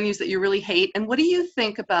or venues that you really hate? And what do you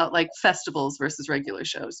think about like festivals versus regular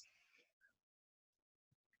shows?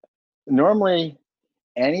 Normally,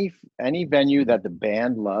 any venue that the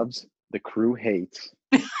band loves, the crew hates.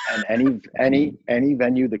 And any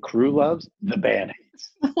venue the crew loves, the band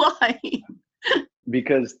hates. Why?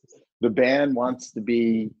 Because the band wants to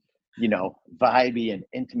be, vibey and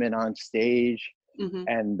intimate on stage.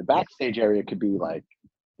 And the backstage area could be like,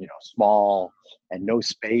 small and no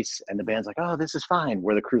space, and the band's like, oh, this is fine,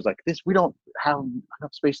 where the crew's like, we don't have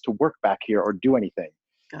enough space to work back here or do anything.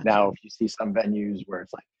 Gotcha. Now if you see some venues where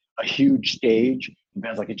it's like a huge stage, the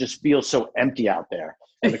band's like, it just feels so empty out there,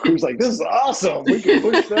 and the crew's like, this is awesome, we can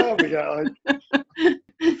push them.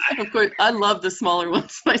 Of course, I love the smaller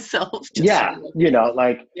ones myself.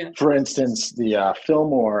 For instance, the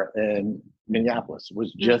Fillmore in Minneapolis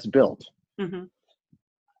was just built. When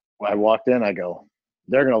I walked in, I go,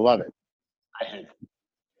 they're going to love it. I had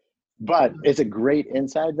but it's a great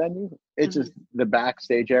inside venue. It's just the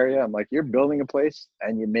backstage area. I'm like, you're building a place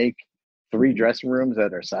and you make 3 dressing rooms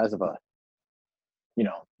that are size of the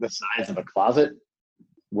size of a closet.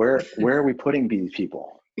 Where are we putting these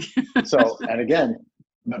people? So, and again,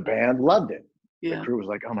 the band loved it. Yeah. The crew was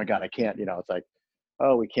like, oh my God, I can't, it's like,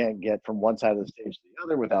 oh, we can't get from one side of the stage to the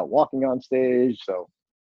other without walking on stage. So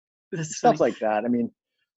That's stuff funny. like that. I mean,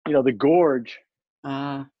 the Gorge,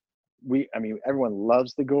 everyone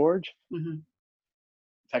loves the Gorge.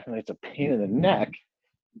 Technically, it's a pain in the neck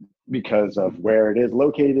because of where it is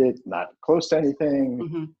located, not close to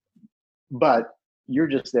anything. But you're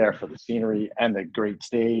just there for the scenery and the great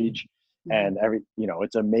stage and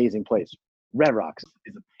it's an amazing place. Red Rocks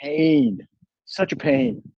is a pain, such a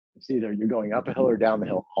pain. It's either you're going up a hill or down the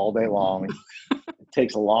hill all day long. It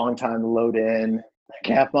takes a long time to load in.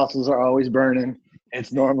 Calf muscles are always burning.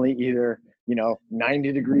 It's normally either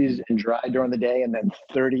 90 degrees and dry during the day and then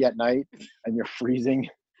 30 at night and you're freezing.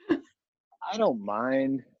 I don't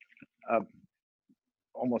mind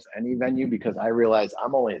almost any venue because I realize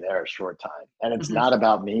I'm only there a short time and it's not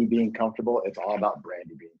about me being comfortable. It's all about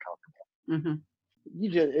Brandy being comfortable.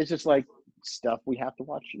 It's just like stuff we have to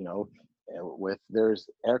watch, there's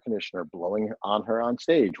air conditioner blowing on her on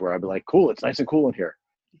stage where I'd be like, cool, it's nice and cool in here.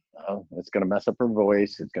 It's going to mess up her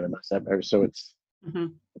voice. It's going to mess up her. So it's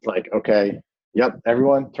like, okay, yep,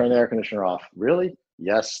 everyone turn the air conditioner off. Really?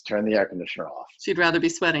 Yes, turn the air conditioner off. She'd rather be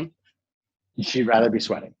sweating. She'd rather be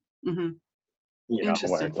sweating. Where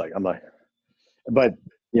it's like, I'm like, but,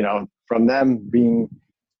 from them being,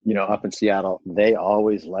 up in Seattle, they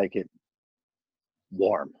always like it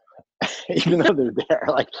warm. Even though they're there,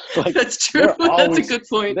 like that's true. That's a good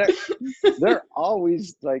point. They're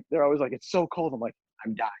always like, it's so cold. I'm like,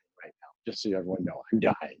 I'm dying right now. Just so everyone know, I'm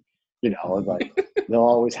dying. Like they'll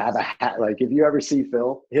always have a hat. Like if you ever see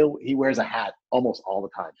Phil, he wears a hat almost all the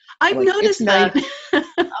time. I've noticed that.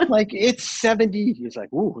 I'm like, it's 70. He's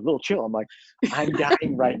like, ooh, a little chill. I'm like, I'm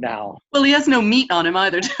dying right now. Well, he has no meat on him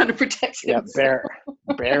either to protect him. Yeah,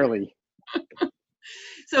 barely.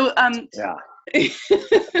 So yeah.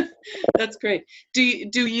 That's great. Do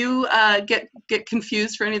you get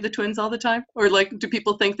confused for any of the twins all the time, or like do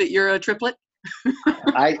people think that you're a triplet?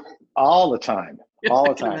 All the time. Now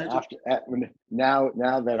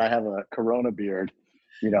that I have a Corona beard,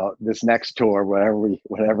 this next tour,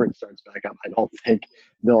 whenever it starts back up, I don't think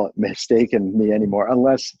they'll mistaken me anymore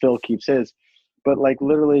unless Phil keeps his. But like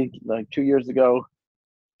literally like 2 years ago,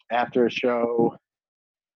 after a show,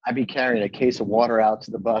 I'd be carrying a case of water out to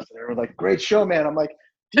the bus, and they were like, "Great show, man." I'm like,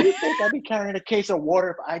 "Do you think I'd be carrying a case of water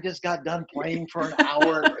if I just got done playing for an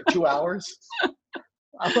hour or 2 hours?"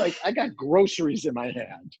 I'm like, I got groceries in my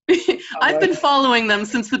hand. I've been following them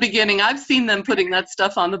since the beginning. I've seen them putting that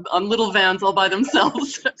stuff on little vans all by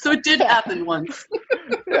themselves. So it did happen once.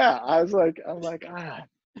 Yeah, I'm like,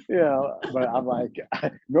 but I'm like,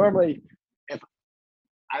 normally, if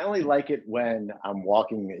I only like it when I'm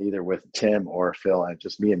walking either with Tim or Phil and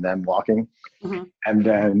just me and them walking. And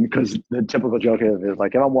then, because the typical joke is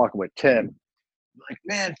like, if I'm walking with Tim, I'm like,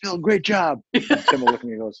 man, Phil, great job. And Tim will look at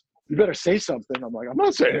me and goes, you better say something. I'm like, I'm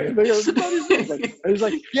not saying anything. And he's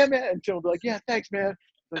like, yeah, man. And Tim will be like, yeah, thanks, man.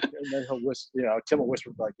 And then he'll whisper, Tim will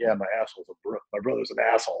whisper like, yeah, my brother's an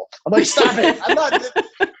asshole. I'm like, stop it. I'm not,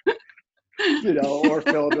 or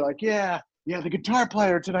Phil will be like, yeah, the guitar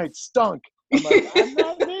player tonight stunk. I'm like, I'm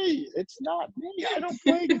not me. It's not me. I don't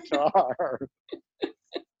play guitar.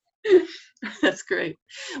 That's great.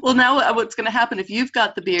 Well, now what's going to happen if you've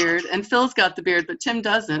got the beard and Phil's got the beard, but Tim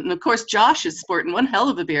doesn't, and of course Josh is sporting one hell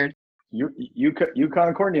of a beard.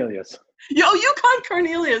 Yukon Cornelius. Yukon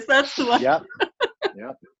Cornelius. That's the one. Yep.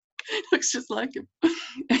 Looks just like him.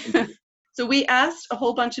 So we asked a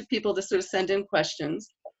whole bunch of people to sort of send in questions.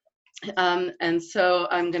 And so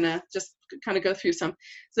I'm going to just kind of go through some.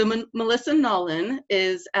 So Melissa Nolan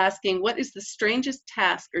is asking, what is the strangest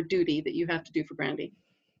task or duty that you have to do for Brandy?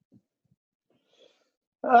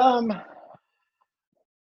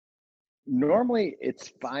 Normally it's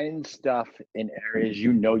find stuff in areas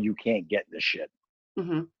you can't get the shit.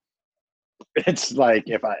 It's like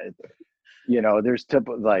if there's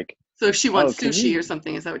typical like. So if she wants sushi or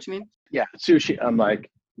something, is that what you mean? Yeah, sushi. I'm like,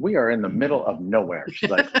 we are in the middle of nowhere.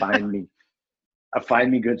 She's like, find me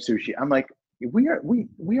good sushi. I'm like, we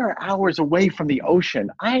are hours away from the ocean.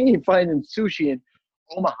 I ain't finding sushi in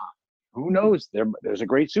Omaha. Who knows? There's a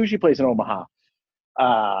great sushi place in Omaha.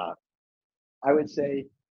 I would say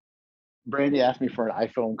Brandy asked me for an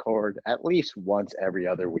iPhone cord at least once every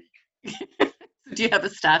other week. Do you have a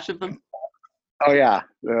stash of them? Oh yeah.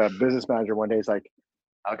 The business manager one day is like,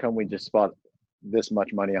 how come we just spent this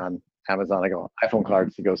much money on Amazon? I go, iPhone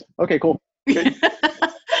cards. He goes, okay, cool.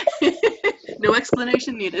 No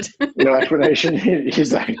explanation needed. No explanation.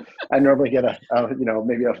 He's like, I normally get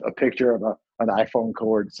maybe a picture of an iPhone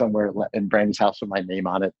cord somewhere in Brandy's house with my name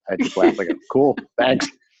on it. I just laugh like, cool, thanks.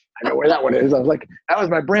 I know where that one is. I was like, that was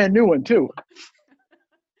my brand new one too.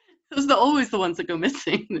 Those are always the ones that go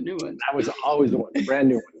missing, the new ones. That was always the one, the brand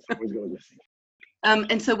new ones always go missing.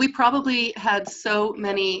 And so we probably had so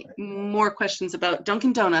many more questions about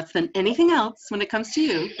Dunkin' Donuts than anything else when it comes to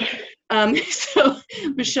you. So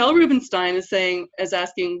Michelle Rubenstein is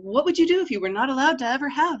asking, what would you do if you were not allowed to ever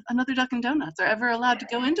have another Dunkin' Donuts or ever allowed to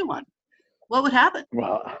go into one? What would happen?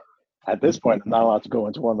 Well, at this point, I'm not allowed to go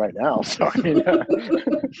into one right now. So I mean,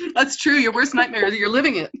 that's true. Your worst nightmare is you're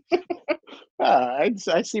living it. I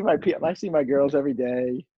see my girls every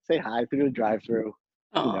day. Say hi through the drive-through.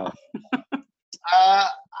 You know.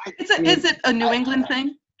 Is it a New England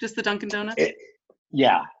thing? Just the Dunkin' Donuts?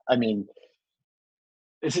 Yeah. I mean,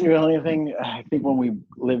 it's a New England thing. I think when we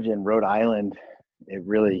lived in Rhode Island, it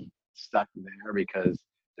really stuck there because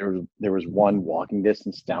there was one walking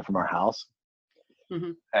distance down from our house.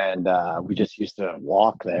 Mm-hmm. And we just used to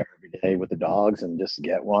walk there every day with the dogs and just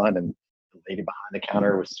get one. And the lady behind the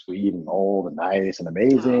counter was sweet and old and nice and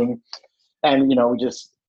amazing. And, we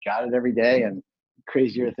just got it every day. And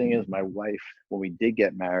crazier thing is my wife, when we did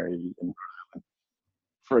get married,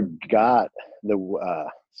 forgot the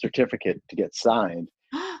certificate to get signed.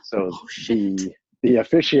 So the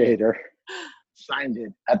officiator signed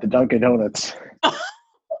it at the Dunkin' Donuts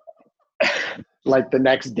like the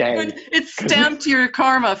next day. It stamped your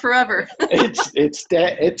karma forever.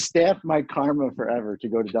 It stamped my karma forever to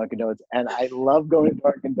go to Dunkin' Donuts. And I love going to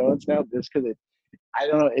Dunkin' Donuts now just because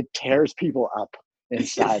it tears people up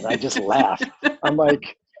inside. I just laugh. I'm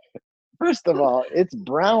like, first of all, it's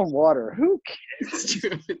brown water. Who cares?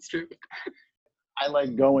 It's true. I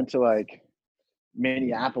like going to like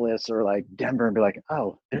Minneapolis or like Denver and be like,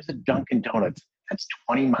 oh, there's a Dunkin' Donuts that's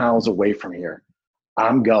 20 miles away from here.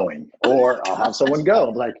 I'm going. Or I'll have someone go.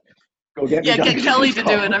 Like, go get me. Yeah, get Kelly to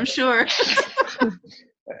do it, I'm sure.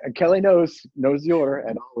 And Kelly knows the order,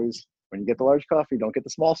 and always, when you get the large coffee, don't get the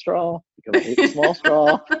small straw because I hate the small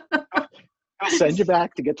straw. I'll send you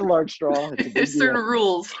back to get the large straw. There's certain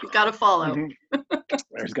rules you got to follow. Mm-hmm.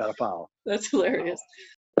 There's got to follow. That's hilarious.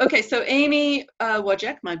 Okay, so Amy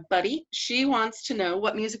Wojcik, my buddy, she wants to know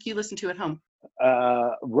what music you listen to at home.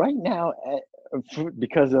 Right now,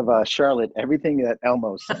 because of Charlotte, everything that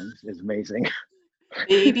Elmo sings is amazing.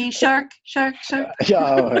 Baby shark, shark, shark.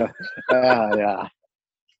 Yeah.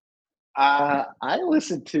 I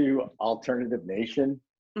listen to Alternative Nation.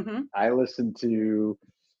 Mm-hmm. I listen to,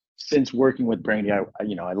 since working with Brandy,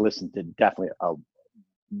 I listen to definitely a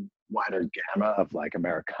wider gamma of like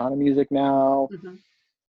Americana music now. Mm-hmm.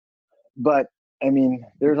 But I mean,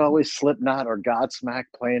 there's always Slipknot or Godsmack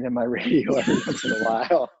playing in my radio every once in a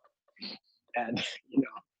while. And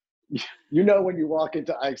when you walk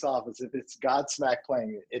into Ike's office, if it's Godsmack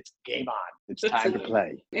playing, it's game on. It's time to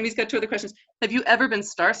play. Amy's got two other questions. Have you ever been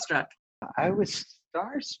starstruck? I was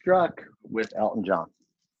starstruck with Elton John.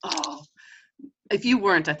 Oh, if you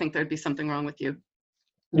weren't, I think there'd be something wrong with you.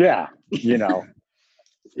 Yeah, yeah,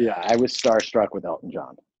 I was starstruck with Elton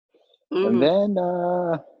John. Ooh. And then,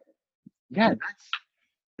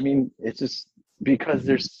 it's just because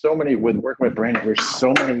there's so many, with working with Brandon, there's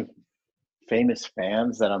so many famous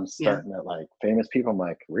fans that I'm starting to like, famous people. I'm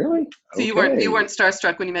like, really? So you weren't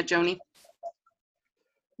starstruck when you met Joni?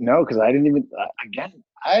 No, because I didn't even,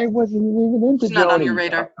 I wasn't even into Joni. Not on your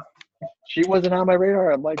radar. She wasn't on my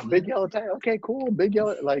radar. I'm like, Big Yellow Taxi. Okay, cool. Big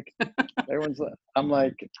Yellow. Like, everyone's like, I'm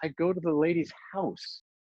like, I go to the lady's house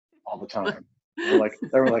all the time. They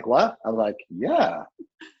were like, what? I'm like, yeah.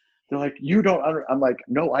 They're like, you don't I'm like,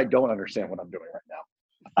 no, I don't understand what I'm doing right now.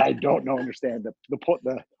 I don't understand what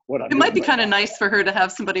I'm doing. It might be kind of nice for her to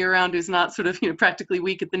have somebody around who's not sort of, practically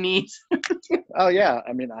weak at the knees. Oh yeah.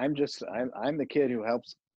 I mean, I'm the kid who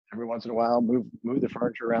helps every once in a while move the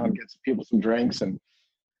furniture around, get people some drinks, and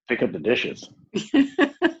pick up the dishes.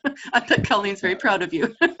 I bet Colleen's very proud of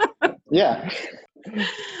you. Yeah.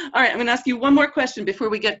 All right, I'm going to ask you one more question before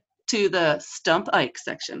we get to the Stump Ike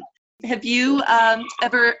section. Have you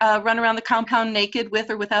ever run around the compound naked with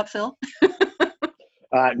or without Phil?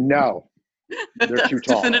 No. They're too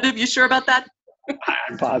tall. Definitive? You sure about that?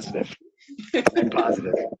 I'm positive.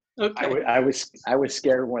 Okay. I was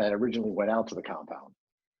scared when I originally went out to the compound.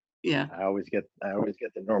 Yeah. I always get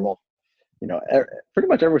the normal, pretty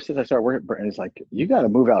much ever since I started working, and it's like, you got to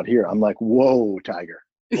move out here. I'm like, whoa, Tiger.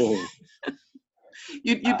 Whoa.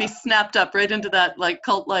 You'd be snapped up right into that like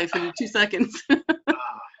cult life in 2 seconds.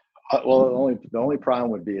 Well, the only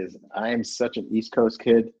problem would be is I am such an East Coast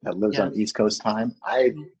kid that lives on East Coast time.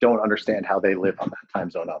 I don't understand how they live on that time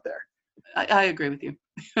zone out there. I agree with you.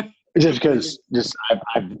 Just because,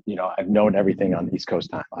 I've known everything on East Coast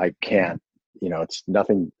time. I can't, it's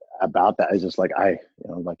nothing about that. It's just like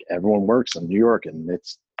like everyone works in New York and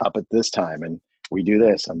it's up at this time and we do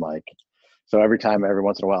this. I'm like, so every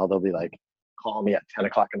once in a while, they'll be like, call me at 10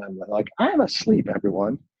 o'clock and I'm like, I'm asleep,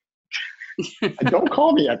 everyone. Don't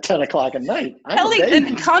call me at 10 o'clock at night. Kelly,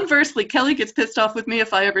 and conversely, Kelly gets pissed off with me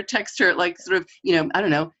if I ever text her at like sort of, I don't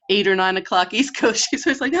know, 8 or 9 o'clock East Coast. She's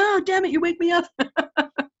always like, oh, damn it, you wake me up.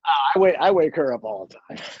 I wake her up all the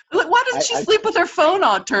time. Why doesn't she sleep with her phone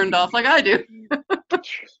turned off like I do?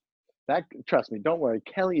 Trust me, don't worry.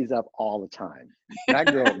 Kelly is up all the time. That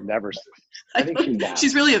girl never sleeps. I think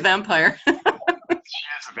she's really a vampire. She is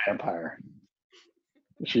a vampire.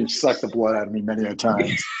 She's sucked the blood out of me many a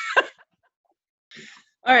times.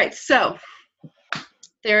 All right, so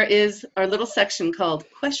there is our little section called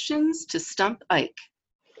Questions to Stump Ike.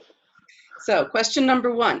 So, question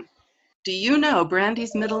number 1. Do you know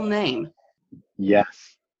Brandy's middle name?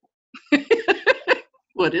 Yes.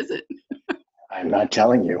 What is it? I'm not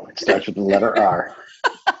telling you. It starts with the letter R.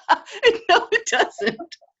 No, it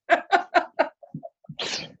doesn't.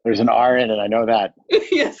 There's an R in it. I know that.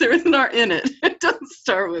 Yes, there is an R in it. It doesn't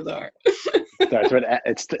start with R.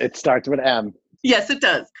 It starts with M. Yes, it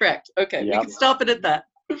does. Correct. Okay, yep. We can stop it at that.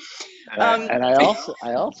 And I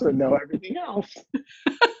also know everything else.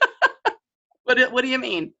 What do you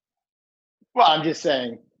mean? Well, I'm just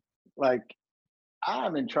saying, like,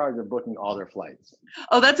 I'm in charge of booking all their flights.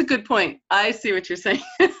 Oh, that's a good point. I see what you're saying.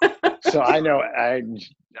 So I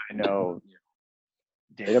know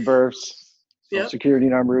date of births, social security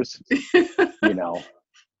numbers. She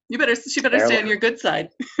better stay on your good side.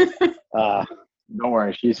 Don't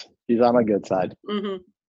worry, she's on my good side.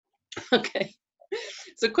 Mm-hmm. Okay.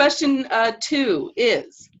 So question 2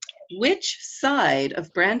 is, which side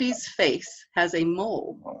of Brandy's face has a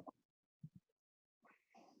mole?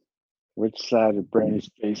 Which side of Brandy's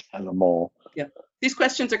face has a mole? Yeah. These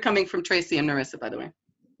questions are coming from Tracy and Narissa, by the way.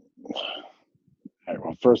 All right,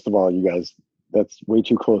 well, first of all, you guys, that's way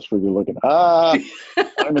too close for you to look at. I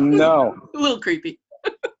don't even know. A little creepy.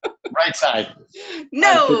 Right side.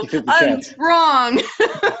 No, I'm wrong.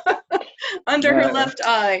 Under her left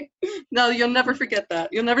eye. No, you'll never forget that.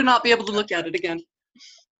 You'll never not be able to look at it again.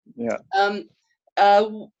 Yeah.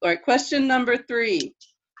 All right, question number 3.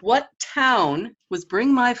 What town was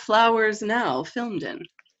Bring My Flowers Now filmed in?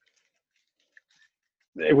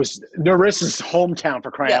 It was Narissa's hometown, for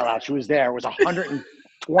crying out loud. She was there. It was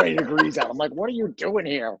 120 degrees out. I'm like, what are you doing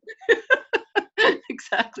here?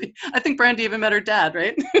 Exactly. I think Brandy even met her dad,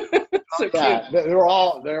 right? So yeah, cute. They were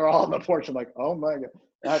all on the porch. I'm like, oh my God.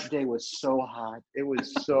 That day was so hot. It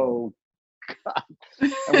was so God.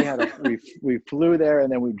 And we flew there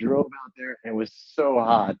and then we drove out there and it was so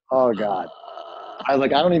hot. Oh God. I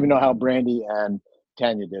don't even know how Brandy and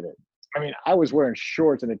Tanya did it. I mean, I was wearing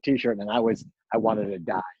shorts and a t-shirt and I wanted to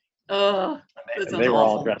die. Oh, they were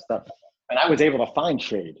all dressed up. And I was able to find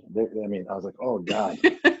shade. I was like, oh God.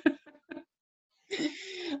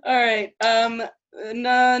 All right.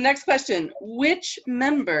 Next question. Which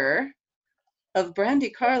member of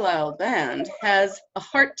Brandi Carlile Band has a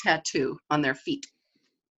heart tattoo on their feet?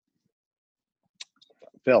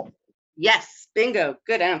 Phil. Yes, bingo.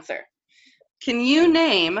 Good answer. Can you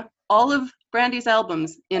name all of Brandy's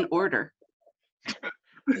albums in order?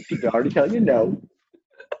 Did I already tell you no?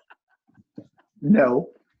 No.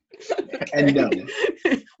 Okay. And no.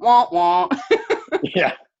 Wah, wah.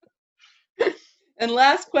 Yeah. And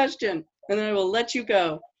last question, and then I will let you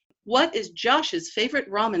go. What is Josh's favorite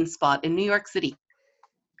ramen spot in New York City?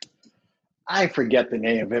 I forget the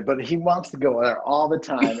name of it, but he wants to go there all the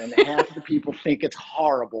time, and half the people think it's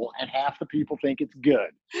horrible, and half the people think it's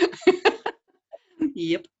good.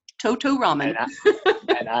 Yep, Toto Ramen.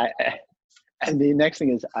 And the next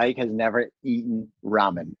thing is Ike has never eaten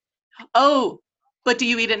ramen. Oh, but do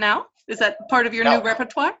you eat it now? Is that part of your new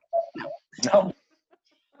repertoire? No.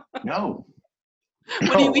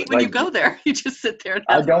 What do you eat when you go there? You just sit there and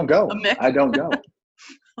have I don't go. a mix? I don't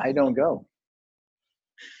go.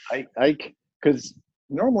 Because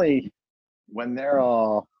normally when they're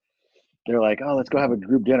like, oh, let's go have a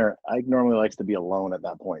group dinner. Ike normally likes to be alone at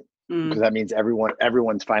that point because that means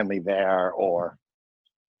everyone's finally there,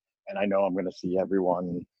 and I know I'm going to see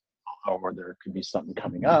everyone, or there could be something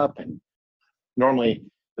coming up. And normally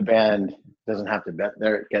the band doesn't have to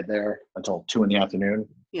get there until 2 p.m.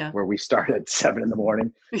 Yeah. Where we start at 7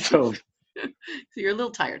 a.m. So you're a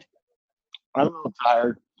little tired. I'm a little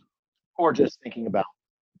tired, or just thinking about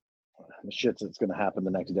the shit that's going to happen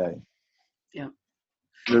the next day. Yeah.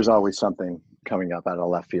 There's always something coming up out of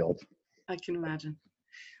left field. I can imagine.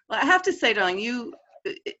 Well, I have to say, darling,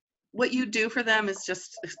 what you do for them is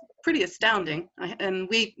just pretty astounding. And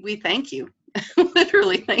we thank you.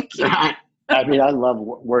 Literally, thank you. I mean, I love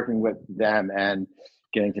working with them and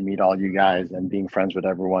getting to meet all you guys and being friends with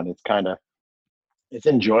everyone. It's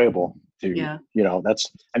enjoyable to,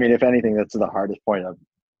 I mean, if anything, that's the hardest point of,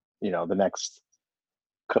 the next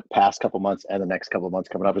past couple months and the next couple of months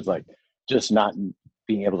coming up is like just not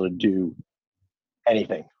being able to do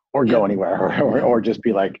anything or go anywhere or just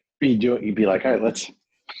be like, you'd be like, all right, let's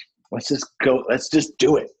just go. Let's just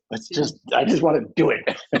do it. I just want to do it.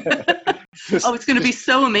 Oh, it's going to be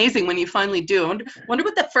so amazing when you finally do. Wonder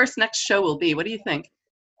what the next show will be. What do you think?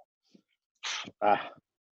 I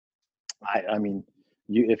mean,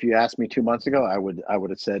 if you asked me 2 months ago, I would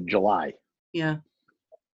have said July. Yeah.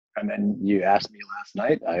 And then you asked me last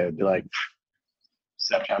night, I would be like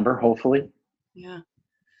September, hopefully. Yeah.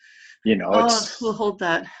 We'll hold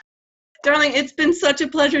that. Darling, it's been such a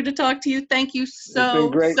pleasure to talk to you. Thank you so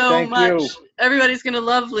much. You. Everybody's going to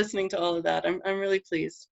love listening to all of that. I'm really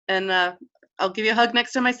pleased. And I'll give you a hug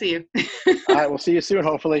next time I see you. All right, we'll see you soon,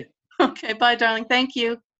 hopefully. Okay, bye, darling. Thank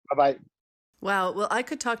you. Bye-bye. Wow. Well, I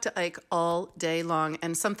could talk to Ike all day long,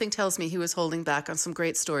 and something tells me he was holding back on some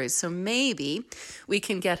great stories. So maybe we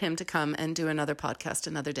can get him to come and do another podcast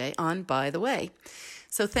another day on By the Way.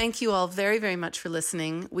 So thank you all very, very much for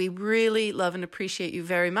listening. We really love and appreciate you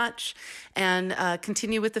very much. And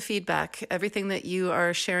continue with the feedback. Everything that you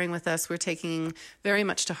are sharing with us, we're taking very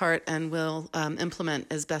much to heart and will implement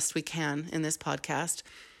as best we can in this podcast.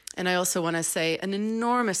 And I also want to say an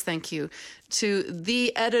enormous thank you to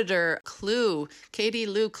the editor, Clue, Katie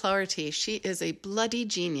Lou Clarity. She is a bloody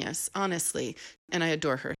genius, honestly, and I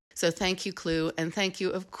adore her. So thank you, Clue, and thank you,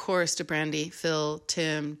 of course, to Brandy, Phil,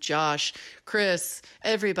 Tim, Josh, Chris,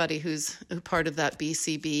 everybody who's part of that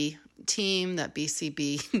BCB team, that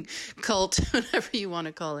BCB cult, whatever you want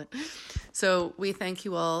to call it. So we thank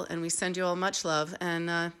you all, and we send you all much love,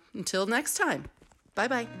 and until next time,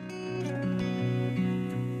 bye-bye.